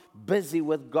busy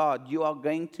with God, you are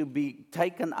going to be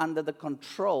taken under the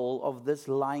control of this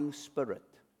lying spirit.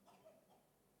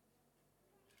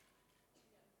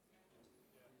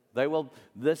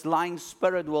 This lying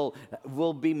spirit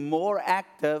will be more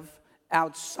active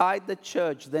outside the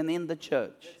church than in the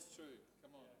church.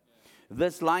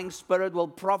 This lying spirit will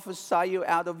prophesy you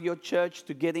out of your church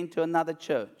to get into another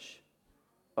church.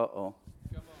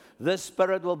 This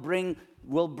spirit will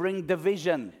bring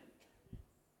division.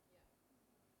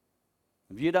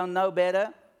 If you don't know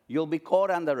better, you'll be caught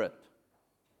under it.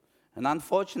 And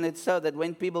unfortunately, it's so that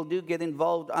when people do get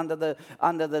involved under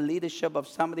the leadership of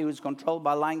somebody who's controlled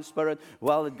by lying spirit,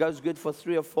 well, it goes good for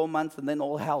 3 or 4 months, and then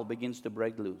all hell begins to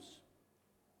break loose.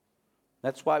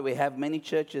 That's why we have many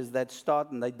churches that start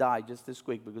and they die just as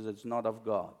quick, because it's not of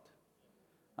God.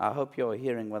 I hope you're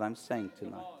hearing what I'm saying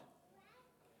tonight.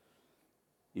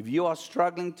 If you are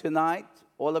struggling tonight,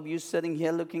 all of you sitting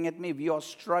here looking at me, if you are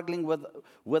struggling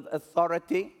with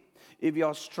authority, if you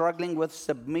are struggling with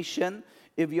submission,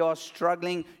 if you are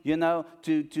struggling,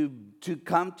 to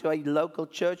come to a local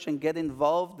church and get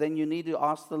involved, then you need to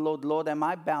ask the Lord, Lord, am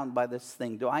I bound by this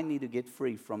thing? Do I need to get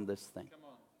free from this thing?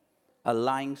 A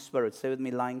lying spirit. Say with me,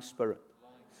 lying spirit.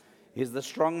 He's the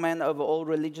strong man over all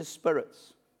religious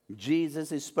spirits.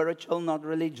 Jesus is spiritual, not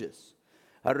religious.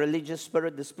 A religious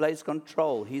spirit displays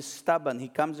control. He's stubborn. He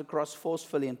comes across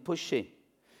forcefully and pushy.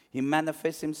 He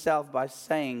manifests himself by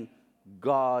saying,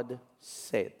 God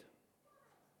said.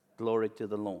 Glory to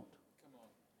the Lord.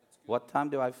 What time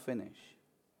do I finish?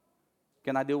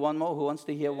 Can I do one more? Who wants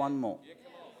to hear one more?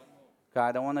 Okay,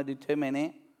 I don't want to do too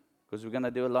many, because we're going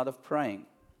to do a lot of praying.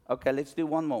 Okay, let's do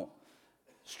one more.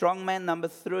 Strong man number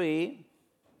 3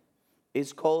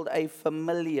 is called a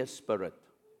familiar spirit.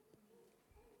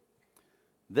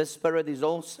 This spirit is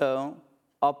also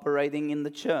operating in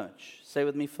the church. Say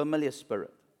with me, familiar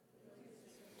spirit.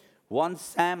 1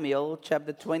 Samuel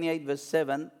chapter 28 verse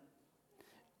 7,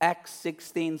 Acts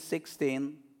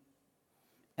 16:16,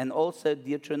 and also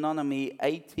Deuteronomy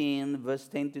 18 verse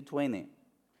 10 to 20.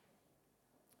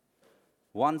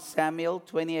 1 Samuel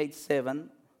 28:7,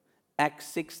 Acts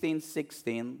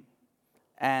 16:16,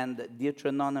 and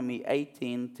Deuteronomy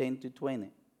 18:10 to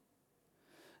 20.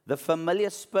 The familiar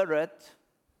spirit,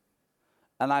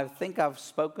 and I think I've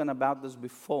spoken about this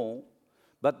before,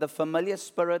 but the familiar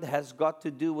spirit has got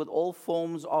to do with all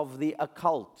forms of the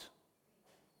occult,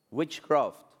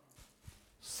 witchcraft,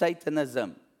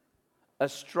 Satanism,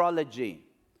 astrology,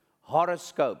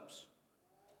 horoscopes,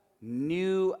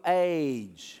 New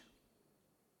Age.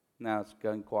 Now it's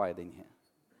going quiet in here.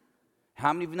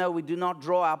 How many of you know we do not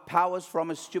draw our powers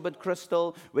from a stupid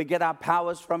crystal? We get our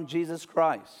powers from Jesus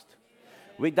Christ.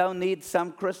 We don't need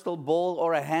some crystal ball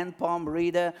or a hand palm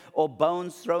reader or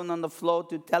bones thrown on the floor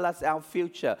to tell us our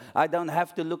future. I don't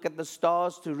have to look at the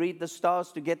stars to read the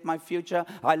stars to get my future.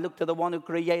 I look to the one who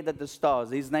created the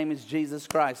stars. His name is Jesus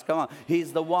Christ. Come on.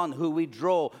 He's the one who we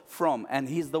draw from, and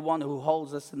He's the one who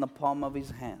holds us in the palm of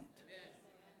His hand.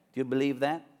 Do you believe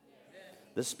that?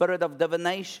 The spirit of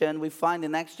divination we find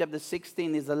in Acts chapter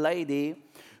 16 is a lady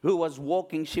who was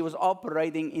walking. She was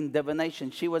operating in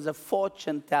divination. She was a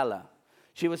fortune teller.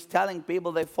 She was telling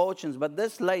people their fortunes. But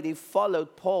this lady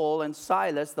followed Paul and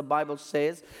Silas, the Bible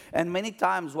says. And many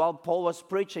times while Paul was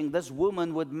preaching, this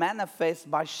woman would manifest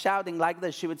by shouting like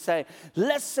this. She would say,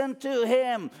 listen to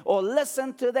him or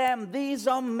listen to them. These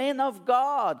are men of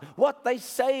God. What they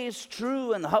say is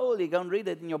true and holy. Go and read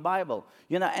it in your Bible.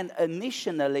 You know, and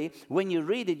initially, when you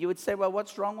read it, you would say, well,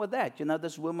 what's wrong with that? You know,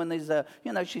 this woman is,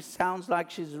 she sounds like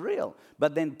she's real.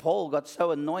 But then Paul got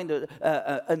so annoyed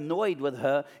with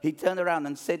her, he turned around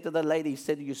and said to the lady, he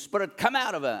said, you spirit, come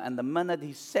out of her. And the minute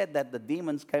he said that, the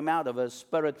demons came out of her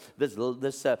spirit.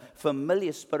 This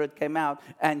familiar spirit came out,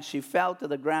 and she fell to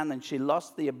the ground, and she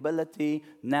lost the ability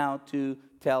now to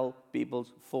tell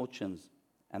people's fortunes.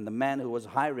 And the man who was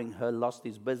hiring her lost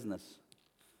his business,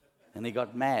 and he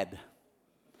got mad.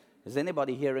 Is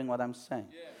anybody hearing what I'm saying?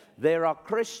 Yeah. There are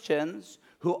Christians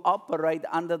who operate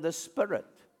under the spirit.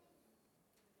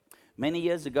 Many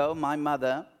years ago, my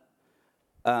mother,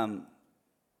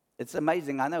 it's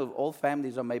amazing. I know all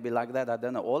families are maybe like that. I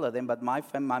don't know all of them, but my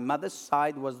mother's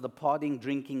side was the partying,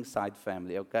 drinking side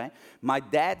family, okay? My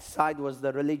dad's side was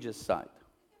the religious side.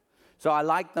 So I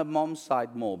liked the mom's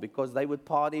side more because they would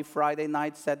party Friday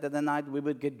night, Saturday night. We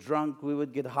would get drunk. We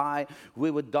would get high.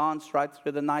 We would dance right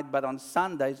through the night. But on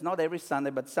Sundays, not every Sunday,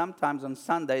 but sometimes on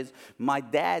Sundays, my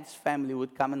dad's family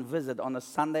would come and visit on a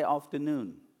Sunday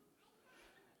afternoon.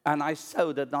 And I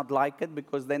so did not like it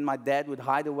because then my dad would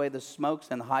hide away the smokes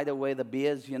and hide away the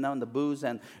beers, and the booze,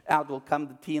 and out will come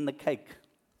the tea and the cake.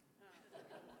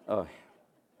 Oh,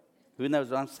 who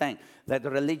knows what I'm saying? That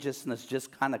religiousness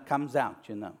just kind of comes out,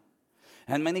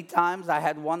 And many times I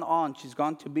had one aunt, she's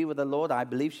gone to be with the Lord. I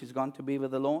believe she's gone to be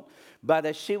with the Lord. But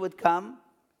as she would come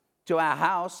to our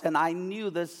house, and I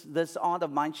knew this aunt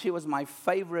of mine, she was my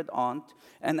favorite aunt.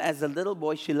 And as a little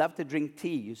boy, she loved to drink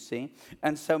tea, you see.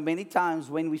 And so many times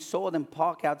when we saw them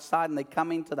park outside and they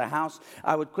come into the house,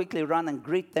 I would quickly run and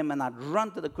greet them, and I'd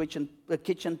run to the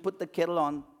kitchen, put the kettle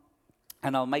on,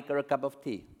 and I'll make her a cup of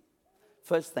tea.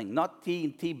 First thing, not tea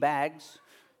in tea bags,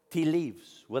 tea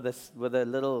leaves with a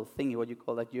little thingy. What do you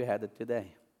call that? You had it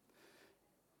today.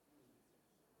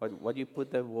 What do you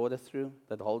put the water through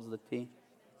that holds the tea?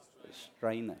 A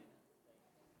strainer.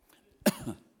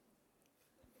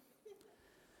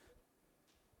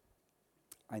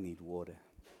 I need water.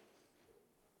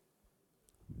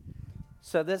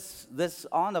 So this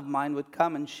aunt of mine would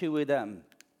come, and she would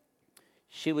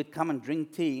come and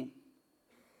drink tea.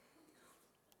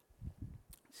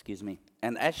 Excuse me.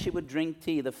 And as she would drink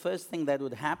tea, the first thing that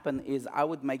would happen is I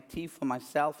would make tea for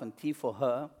myself and tea for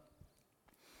her.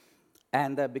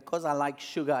 And because I like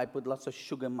sugar, I put lots of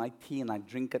sugar in my tea and I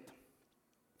drink it.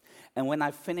 And when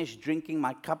I finished drinking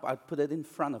my cup, I'd put it in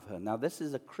front of her. Now, this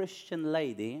is a Christian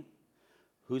lady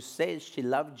who says she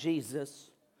loved Jesus,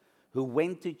 who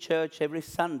went to church every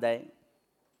Sunday,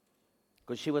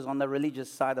 because she was on the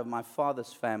religious side of my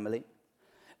father's family.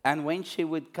 And when she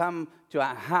would come to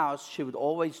our house, she would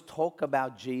always talk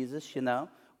about Jesus,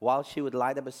 while she would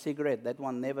light up a cigarette. That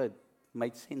one never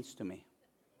made sense to me.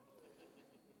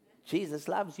 Jesus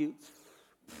loves you.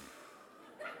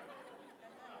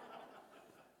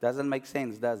 Doesn't make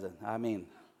sense, does it? I mean,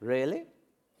 really?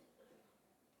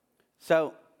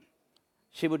 So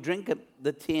she would drink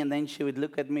the tea, and then she would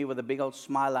look at me with a big old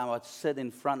smile. I would sit in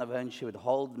front of her, and she would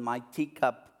hold my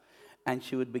teacup, and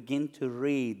she would begin to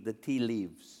read the tea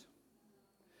leaves.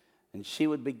 And she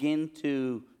would begin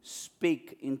to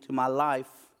speak into my life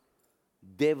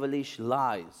devilish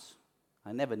lies.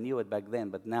 I never knew it back then,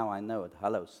 but now I know it.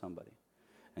 Hello, somebody.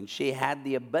 And she had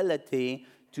the ability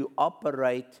to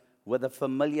operate with a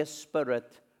familiar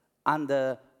spirit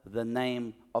under the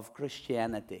name of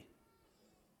Christianity.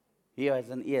 He has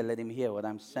an ear, let him hear what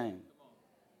I'm saying.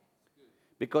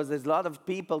 Because there's a lot of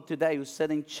people today who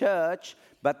sit in church,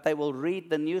 but they will read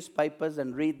the newspapers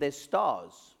and read their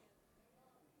stars.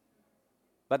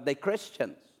 But they're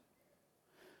Christians.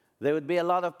 There would be a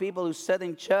lot of people who sit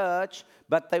in church,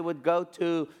 but they would go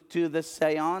to the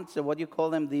seance, or what do you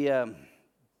call them, the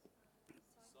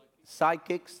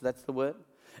Psychics, that's the word.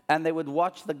 And they would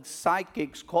watch the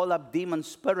psychics call up demon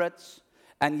spirits,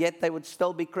 and yet they would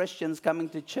still be Christians coming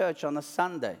to church on a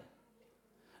Sunday.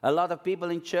 A lot of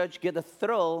people in church get a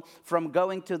thrill from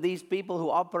going to these people who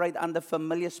operate under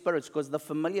familiar spirits, because the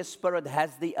familiar spirit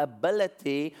has the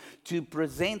ability to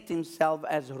present himself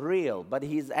as real, but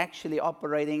he's actually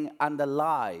operating under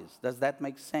lies. Does that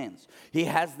make sense? He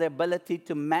has the ability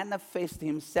to manifest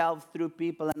himself through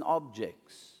people and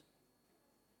objects.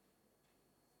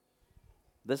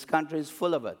 This country is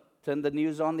full of it. Turned the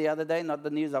news on the other day, not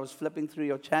the news, I was flipping through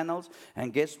your channels,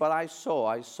 and guess what I saw?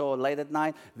 I saw late at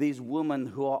night these women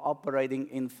who are operating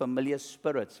in familiar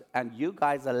spirits, and you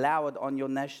guys allow it on your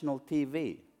national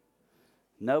TV.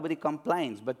 Nobody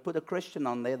complains, but put a Christian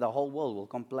on there, the whole world will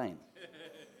complain.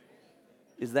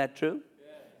 Is that true?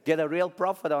 Get a real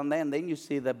prophet on there, and then you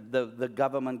see the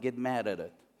government get mad at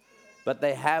it. But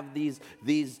they have these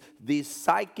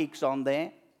psychics on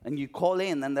there, and you call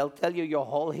in, and they'll tell you your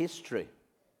whole history.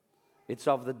 It's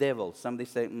of the devil. Somebody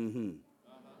say, mm-hmm.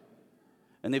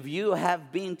 And if you have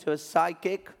been to a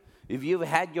psychic, if you've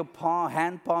had your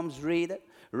hand palms read,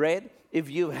 if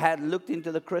you've had looked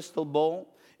into the crystal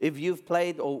ball, if you've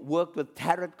played or worked with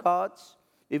tarot cards,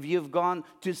 if you've gone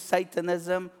to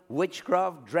Satanism,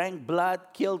 witchcraft, drank blood,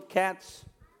 killed cats.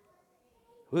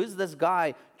 Who's this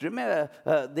guy? Do you remember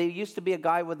there used to be a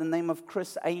guy with the name of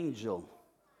Chris Angel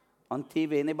on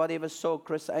TV? Anybody ever saw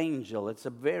Chris Angel? It's a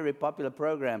very popular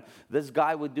program. This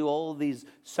guy would do all these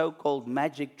so-called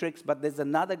magic tricks, but there's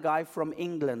another guy from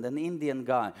England, an Indian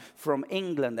guy from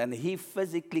England, and he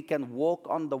physically can walk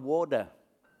on the water.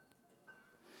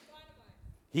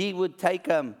 He would take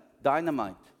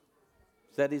dynamite.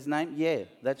 Is that his name? Yeah,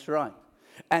 that's right.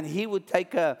 And he would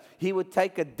take a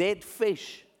dead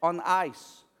fish on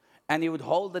ice, and he would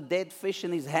hold the dead fish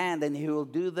in his hand, and he will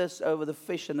do this over the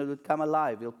fish, and it would come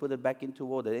alive. He'll put it back into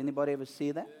water. Anybody ever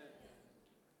see that?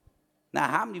 Now,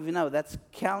 how many of you know that's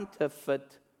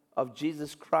counterfeit of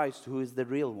Jesus Christ, who is the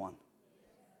real one?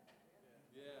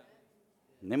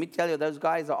 Let me tell you, those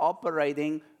guys are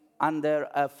operating under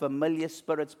a familiar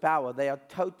spirit's power. They are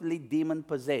totally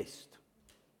demon-possessed.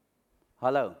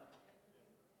 Hello?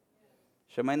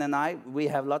 Shemaine and I, we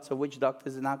have lots of witch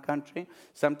doctors in our country.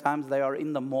 Sometimes they are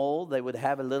in the mall. They would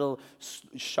have a little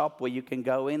shop where you can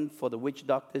go in for the witch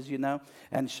doctors, you know.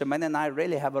 And Shemaine and I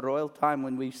really have a royal time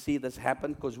when we see this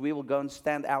happen, because we will go and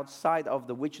stand outside of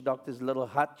the witch doctor's little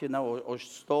hut, you know, or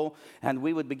store, and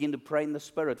we would begin to pray in the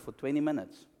spirit for 20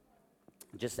 minutes.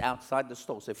 Just outside the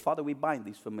store. Say, Father, we bind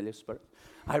these familiar spirits.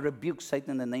 I rebuke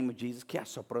Satan in the name of Jesus.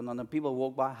 And people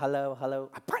walk by, hello, hello.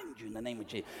 I bind you in the name of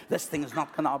Jesus. This thing is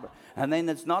not going to operate. And then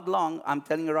it's not long. I'm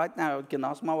telling you right now, you can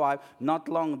ask my wife. Not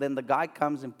long, then the guy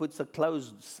comes and puts a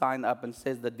closed sign up and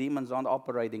says the demons aren't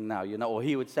operating now. You know, or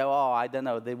he would say, oh, I don't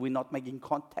know. We're not making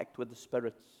contact with the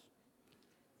spirits.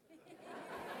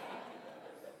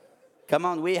 Come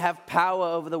on, we have power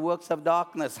over the works of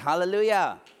darkness.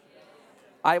 Hallelujah.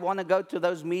 I want to go to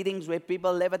those meetings where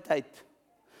people levitate.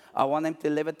 I want them to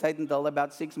levitate until they're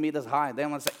about 6 meters high. They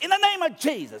want to say, in the name of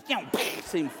Jesus. You know,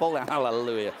 see him fall down.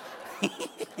 Hallelujah.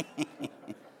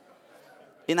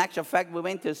 In actual fact, we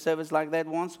went to a service like that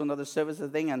once, another service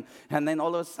thing, and then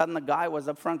all of a sudden a guy was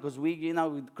up front, because we, you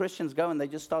know, Christians go and they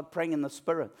just start praying in the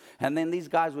spirit. And then these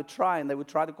guys would try, and they would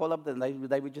try to call up, and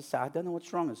they would just say, I don't know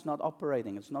what's wrong. It's not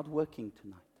operating. It's not working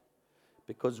tonight.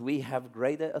 Because we have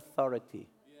greater authority.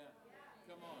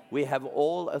 We have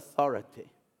all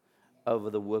authority over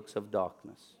the works of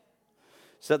darkness.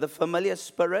 So the familiar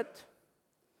spirit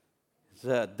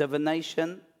is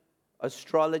divination,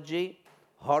 astrology,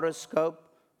 horoscope,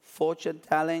 fortune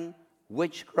telling,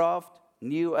 witchcraft,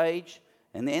 new age,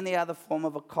 and any other form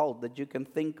of occult that you can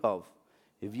think of.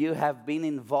 If you have been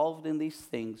involved in these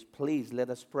things, please let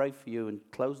us pray for you and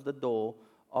close the door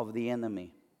of the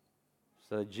enemy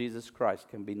so that Jesus Christ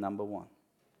can be number one.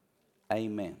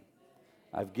 Amen.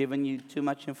 I've given you too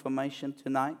much information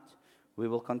tonight. We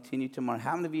will continue tomorrow.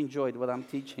 How many of you enjoyed what I'm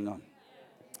teaching on?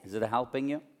 Is it helping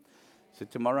you? So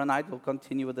tomorrow night we'll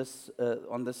continue with this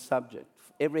on this subject.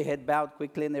 Every head bowed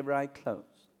quickly and every eye closed.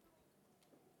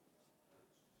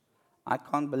 I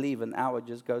can't believe an hour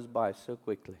just goes by so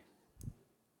quickly.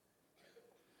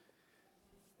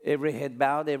 Every head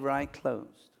bowed, every eye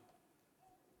closed.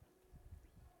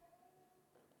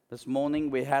 This morning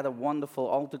we had a wonderful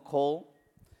altar call.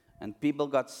 And people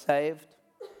got saved.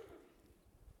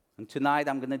 And tonight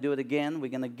I'm going to do it again. We're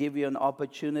going to give you an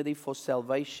opportunity for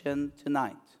salvation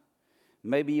tonight.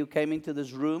 Maybe you came into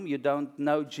this room, you don't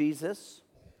know Jesus.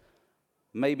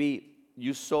 Maybe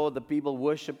you saw the people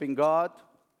worshiping God.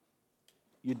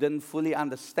 You didn't fully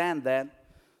understand that.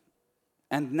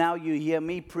 And now you hear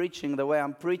me preaching the way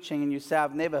I'm preaching, and you say,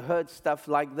 I've never heard stuff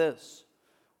like this.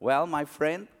 Well, my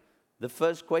friend, the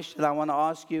first question I want to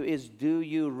ask you is, do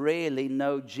you really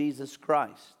know Jesus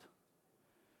Christ?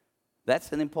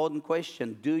 That's an important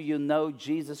question. Do you know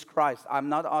Jesus Christ? I'm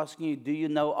not asking you, do you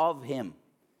know of Him?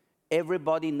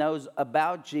 Everybody knows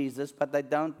about Jesus, but they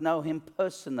don't know Him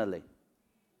personally.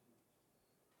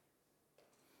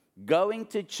 Going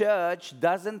to church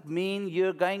doesn't mean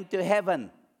you're going to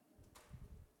heaven.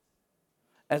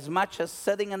 As much as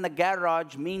sitting in the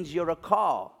garage means you're a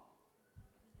car.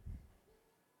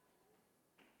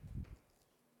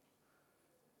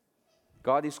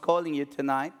 God is calling you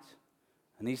tonight,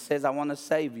 and He says, I want to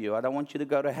save you. I don't want you to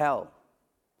go to hell.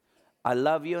 I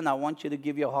love you, and I want you to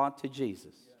give your heart to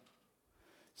Jesus.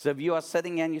 So if you are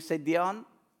sitting here and you say, Dion,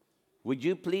 would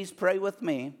you please pray with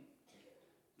me?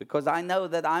 Because I know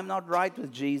that I'm not right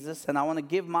with Jesus, and I want to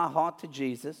give my heart to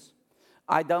Jesus.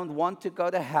 I don't want to go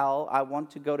to hell. I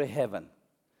want to go to heaven.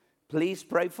 Please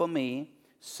pray for me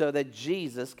so that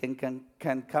Jesus can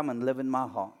come and live in my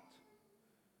heart.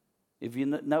 If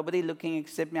nobody looking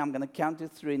except me, I'm going to count to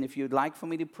 3. And if you'd like for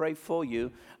me to pray for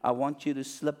you, I want you to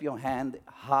slip your hand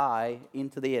high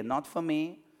into the air. Not for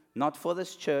me, not for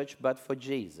this church, but for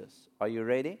Jesus. Are you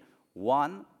ready?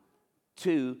 1,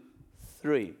 2,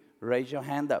 3. Raise your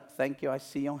hand up. Thank you, I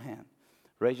see your hand.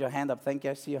 Raise your hand up. Thank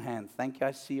you, I see your hand. Thank you,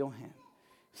 I see your hand.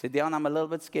 You say, Dion, I'm a little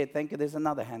bit scared. Thank you, there's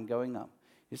another hand going up.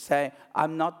 You say,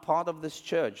 I'm not part of this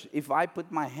church. If I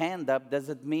put my hand up, does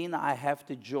it mean I have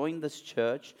to join this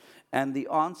church? And the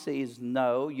answer is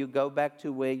no. You go back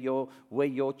to where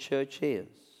your church is.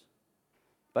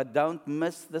 But don't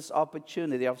miss this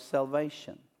opportunity of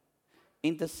salvation.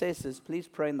 Intercessors, please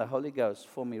pray in the Holy Ghost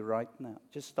for me right now.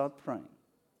 Just start praying.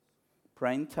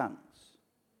 Pray in tongues.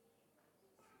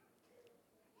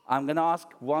 I'm going to ask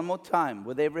one more time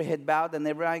with every head bowed and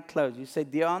every eye closed. You say,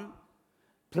 Dion,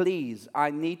 please,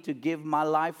 I need to give my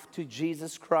life to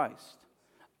Jesus Christ.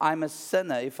 I'm a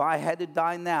sinner. If I had to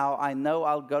die now, I know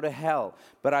I'll go to hell.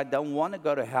 But I don't want to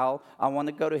go to hell. I want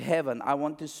to go to heaven. I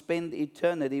want to spend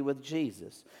eternity with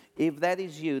Jesus. If that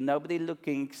is you, nobody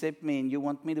looking except me, and you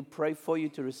want me to pray for you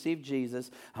to receive Jesus,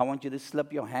 I want you to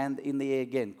slip your hand in the air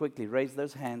again. Quickly, raise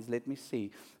those hands. Let me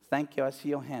see. Thank you. I see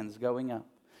your hands going up.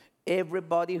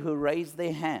 Everybody who raised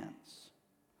their hands,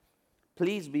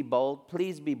 please be bold.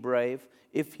 Please be brave.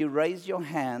 If you raise your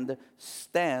hand,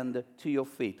 stand to your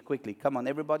feet. Quickly, come on.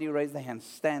 Everybody who raised their hands,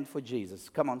 stand for Jesus.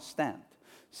 Come on, stand.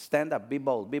 Stand up. Be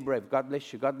bold. Be brave. God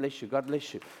bless you. God bless you. God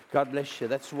bless you. God bless you.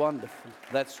 That's wonderful.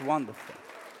 That's wonderful.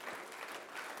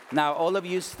 Now, all of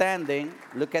you standing,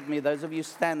 look at me. Those of you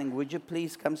standing, would you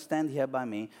please come stand here by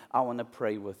me? I want to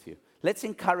pray with you. Let's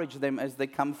encourage them as they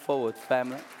come forward,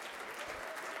 family.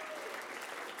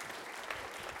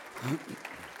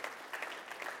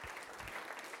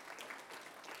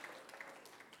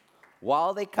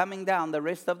 While they're coming down, the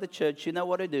rest of the church, you know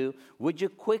what to do. Would you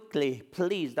quickly,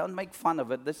 please, don't make fun of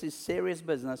it. This is serious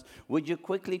business. Would you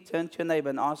quickly turn to your neighbor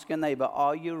and ask your neighbor,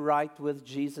 are you right with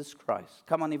Jesus Christ?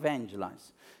 Come on,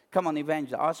 evangelize. Come on,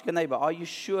 evangelize. Ask your neighbor, are you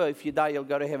sure if you die you'll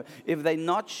go to heaven? If they're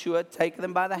not sure, take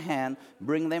them by the hand,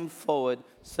 bring them forward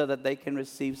so that they can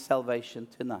receive salvation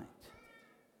tonight.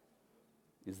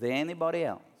 Is there anybody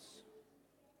else?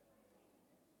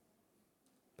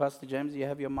 Pastor James, do you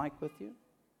have your mic with you?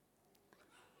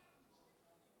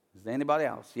 Is there anybody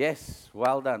else? Yes,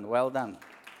 well done, well done.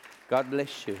 God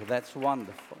bless you. That's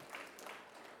wonderful.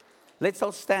 Let's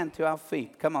all stand to our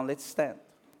feet. Come on, let's stand.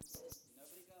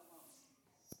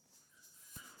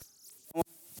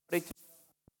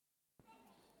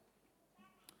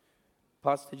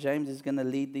 Pastor James is going to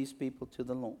lead these people to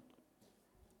the Lord.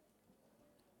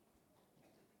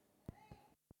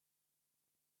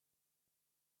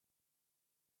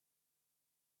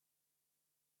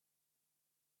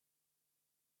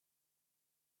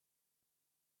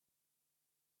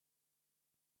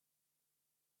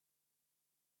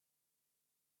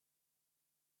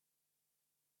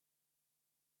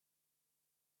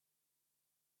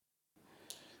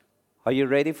 Are you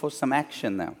ready for some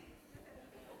action now?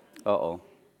 Uh-oh.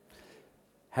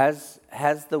 Has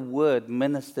the word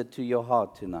ministered to your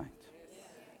heart tonight?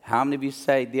 How many of you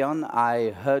say, Dion,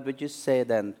 I heard what you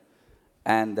said,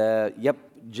 and yep,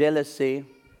 jealousy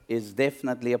is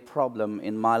definitely a problem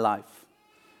in my life.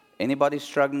 Anybody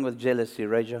struggling with jealousy,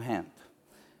 raise your hand.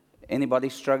 Anybody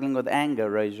struggling with anger,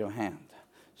 raise your hand.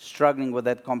 Struggling with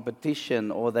that competition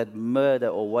or that murder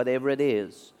or whatever it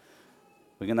is,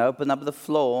 we're going to open up the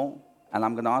floor. And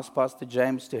I'm going to ask Pastor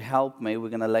James to help me. We're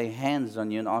going to lay hands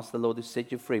on you and ask the Lord to set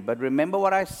you free. But remember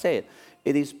what I said.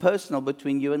 It is personal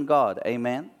between you and God.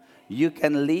 Amen. you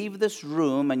can leave this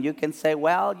room and you can say,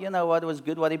 well, you know what, it was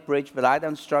good what he preached, but I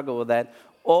don't struggle with that.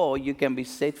 Or you can be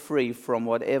set free from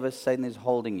whatever Satan is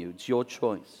holding you. It's your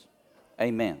choice.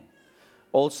 Amen.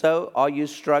 Also, are you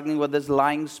struggling with this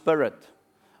lying spirit?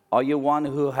 Are you one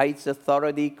who hates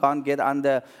authority, can't get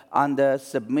under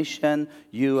submission?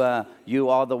 You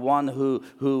are the one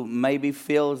who maybe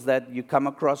feels that you come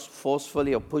across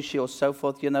forcefully or pushy or so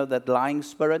forth, that lying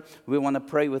spirit. We want to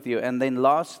pray with you. And then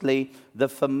lastly, the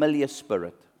familiar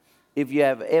spirit. If you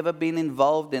have ever been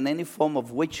involved in any form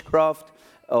of witchcraft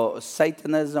or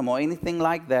Satanism or anything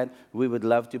like that, we would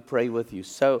love to pray with you.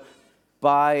 So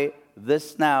by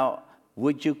this now,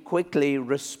 would you quickly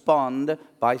respond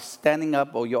by standing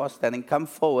up, or you are standing, come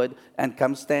forward and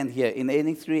come stand here in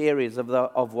any three areas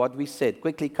of what we said.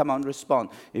 Quickly come on, respond.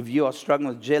 If you are struggling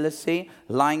with jealousy,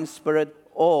 lying spirit,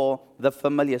 or the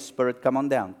familiar spirit, come on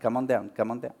down, come on down,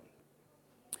 come on down.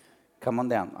 Come on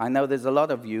down. I know there's a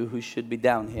lot of you who should be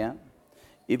down here.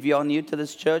 If you are new to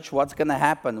this church, what's going to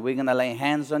happen? We're going to lay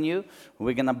hands on you.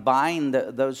 We're going to bind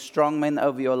those strong men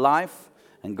over your life,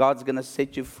 and God's going to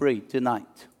set you free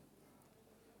tonight.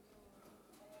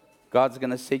 God's going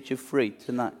to set you free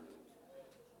tonight.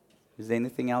 Is there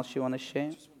anything else you want to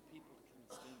share?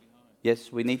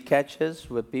 Yes, we need catchers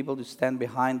with people to stand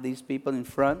behind these people in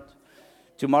front.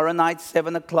 Tomorrow night,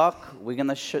 7 o'clock, we're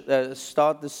going to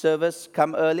start the service.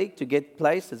 Come early to get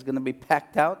place. It's going to be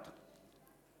packed out.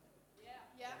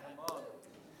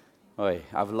 Oi,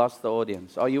 I've lost the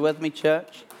audience. Are you with me,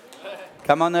 church?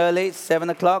 Come on early, 7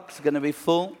 o'clock. It's going to be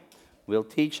full. We'll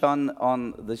teach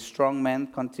on the strong man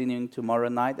continuing tomorrow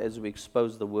night as we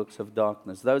expose the works of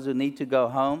darkness. Those who need to go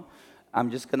home,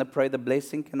 I'm just going to pray the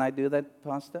blessing. Can I do that,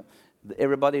 Pastor?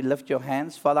 Everybody lift your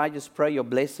hands. Father, I just pray your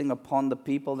blessing upon the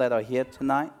people that are here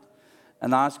tonight.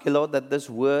 And I ask you, Lord, that this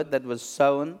word that was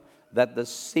sown, that the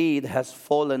seed has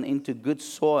fallen into good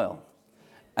soil.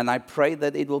 And I pray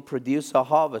that it will produce a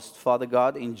harvest, Father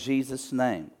God, in Jesus'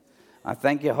 name. I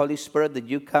thank you, Holy Spirit, that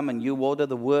you come and you water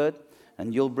the word,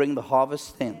 and you'll bring the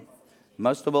harvest in.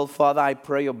 Most of all, Father, I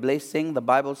pray your blessing. The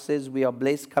Bible says we are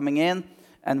blessed coming in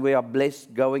and we are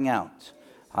blessed going out.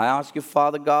 I ask you,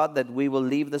 Father God, that we will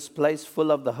leave this place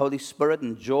full of the Holy Spirit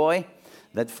and joy.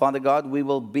 That, Father God, we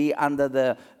will be under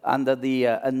the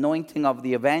anointing of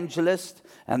the evangelist,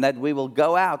 and that we will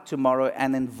go out tomorrow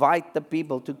and invite the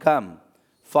people to come.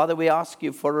 Father, we ask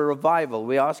you for a revival.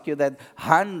 We ask you that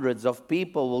hundreds of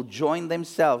people will join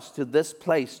themselves to this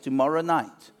place tomorrow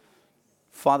night.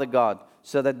 Father God,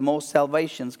 so that more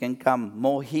salvations can come,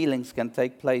 more healings can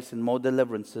take place, and more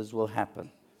deliverances will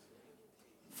happen.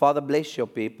 Father, bless your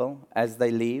people as they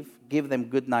leave. Give them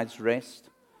good night's rest.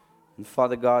 And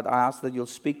Father God, I ask that you'll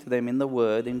speak to them in the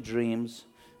word, in dreams,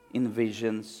 in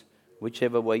visions,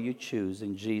 whichever way you choose,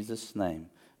 in Jesus' name.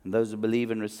 And those who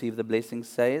believe and receive the blessing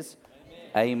says,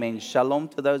 Amen. Shalom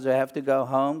to those who have to go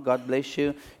home. God bless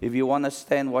you. If you want to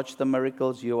stay and watch the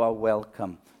miracles, you are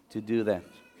welcome to do that.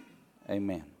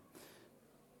 Amen.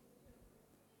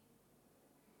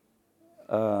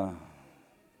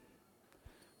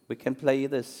 We can play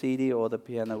either the CD or the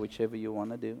piano, whichever you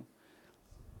want to do.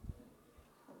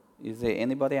 Is there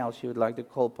anybody else you would like to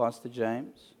call Pastor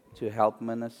James to help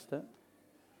minister?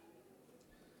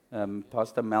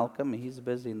 Pastor Malcolm, he's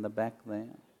busy in the back there.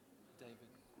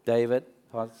 David,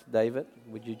 Pastor David,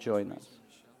 would you join us?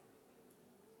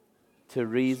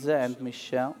 Teresa and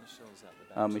Michelle.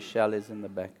 Michelle is in the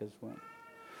back as well.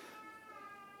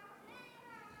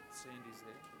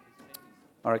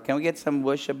 All right, can we get some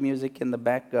worship music in the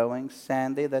back going?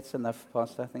 Sandy, that's enough,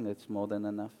 Pastor. I think that's more than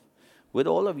enough. Would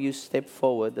all of you step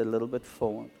forward, a little bit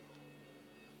forward?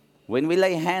 When we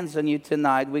lay hands on you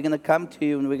tonight, we're going to come to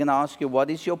you and we're going to ask you, what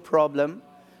is your problem?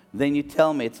 Then you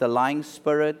tell me it's a lying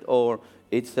spirit or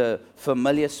it's a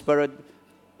familiar spirit.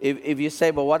 If you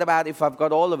say, well, what about if I've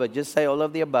got all of it? Just say all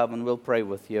of the above and we'll pray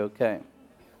with you, okay?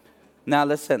 Now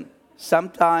listen,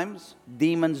 sometimes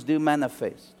demons do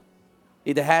manifest.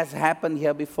 It has happened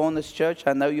here before in this church.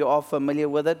 I know you are familiar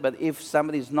with it, but if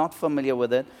somebody is not familiar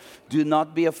with it, do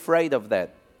not be afraid of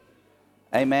that.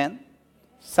 Amen?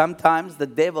 Sometimes the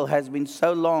devil has been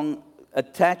so long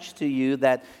attached to you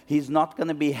that he's not going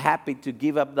to be happy to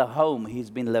give up the home he's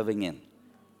been living in.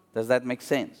 Does that make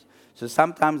sense? So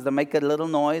sometimes they make a little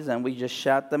noise and we just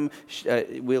shout them,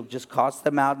 we'll just cast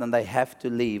them out and they have to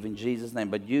leave in Jesus' name.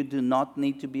 But you do not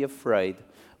need to be afraid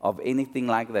of anything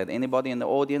like that. Anybody in the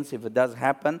audience, if it does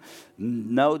happen,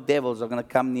 no devils are going to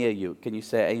come near you. Can you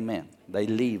say amen? They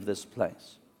leave this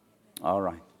place. All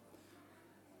right.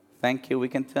 Thank you. We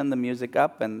can turn the music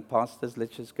up, and pastors,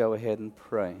 let's just go ahead and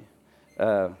pray.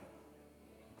 Guys,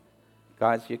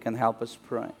 you can help us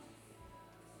pray.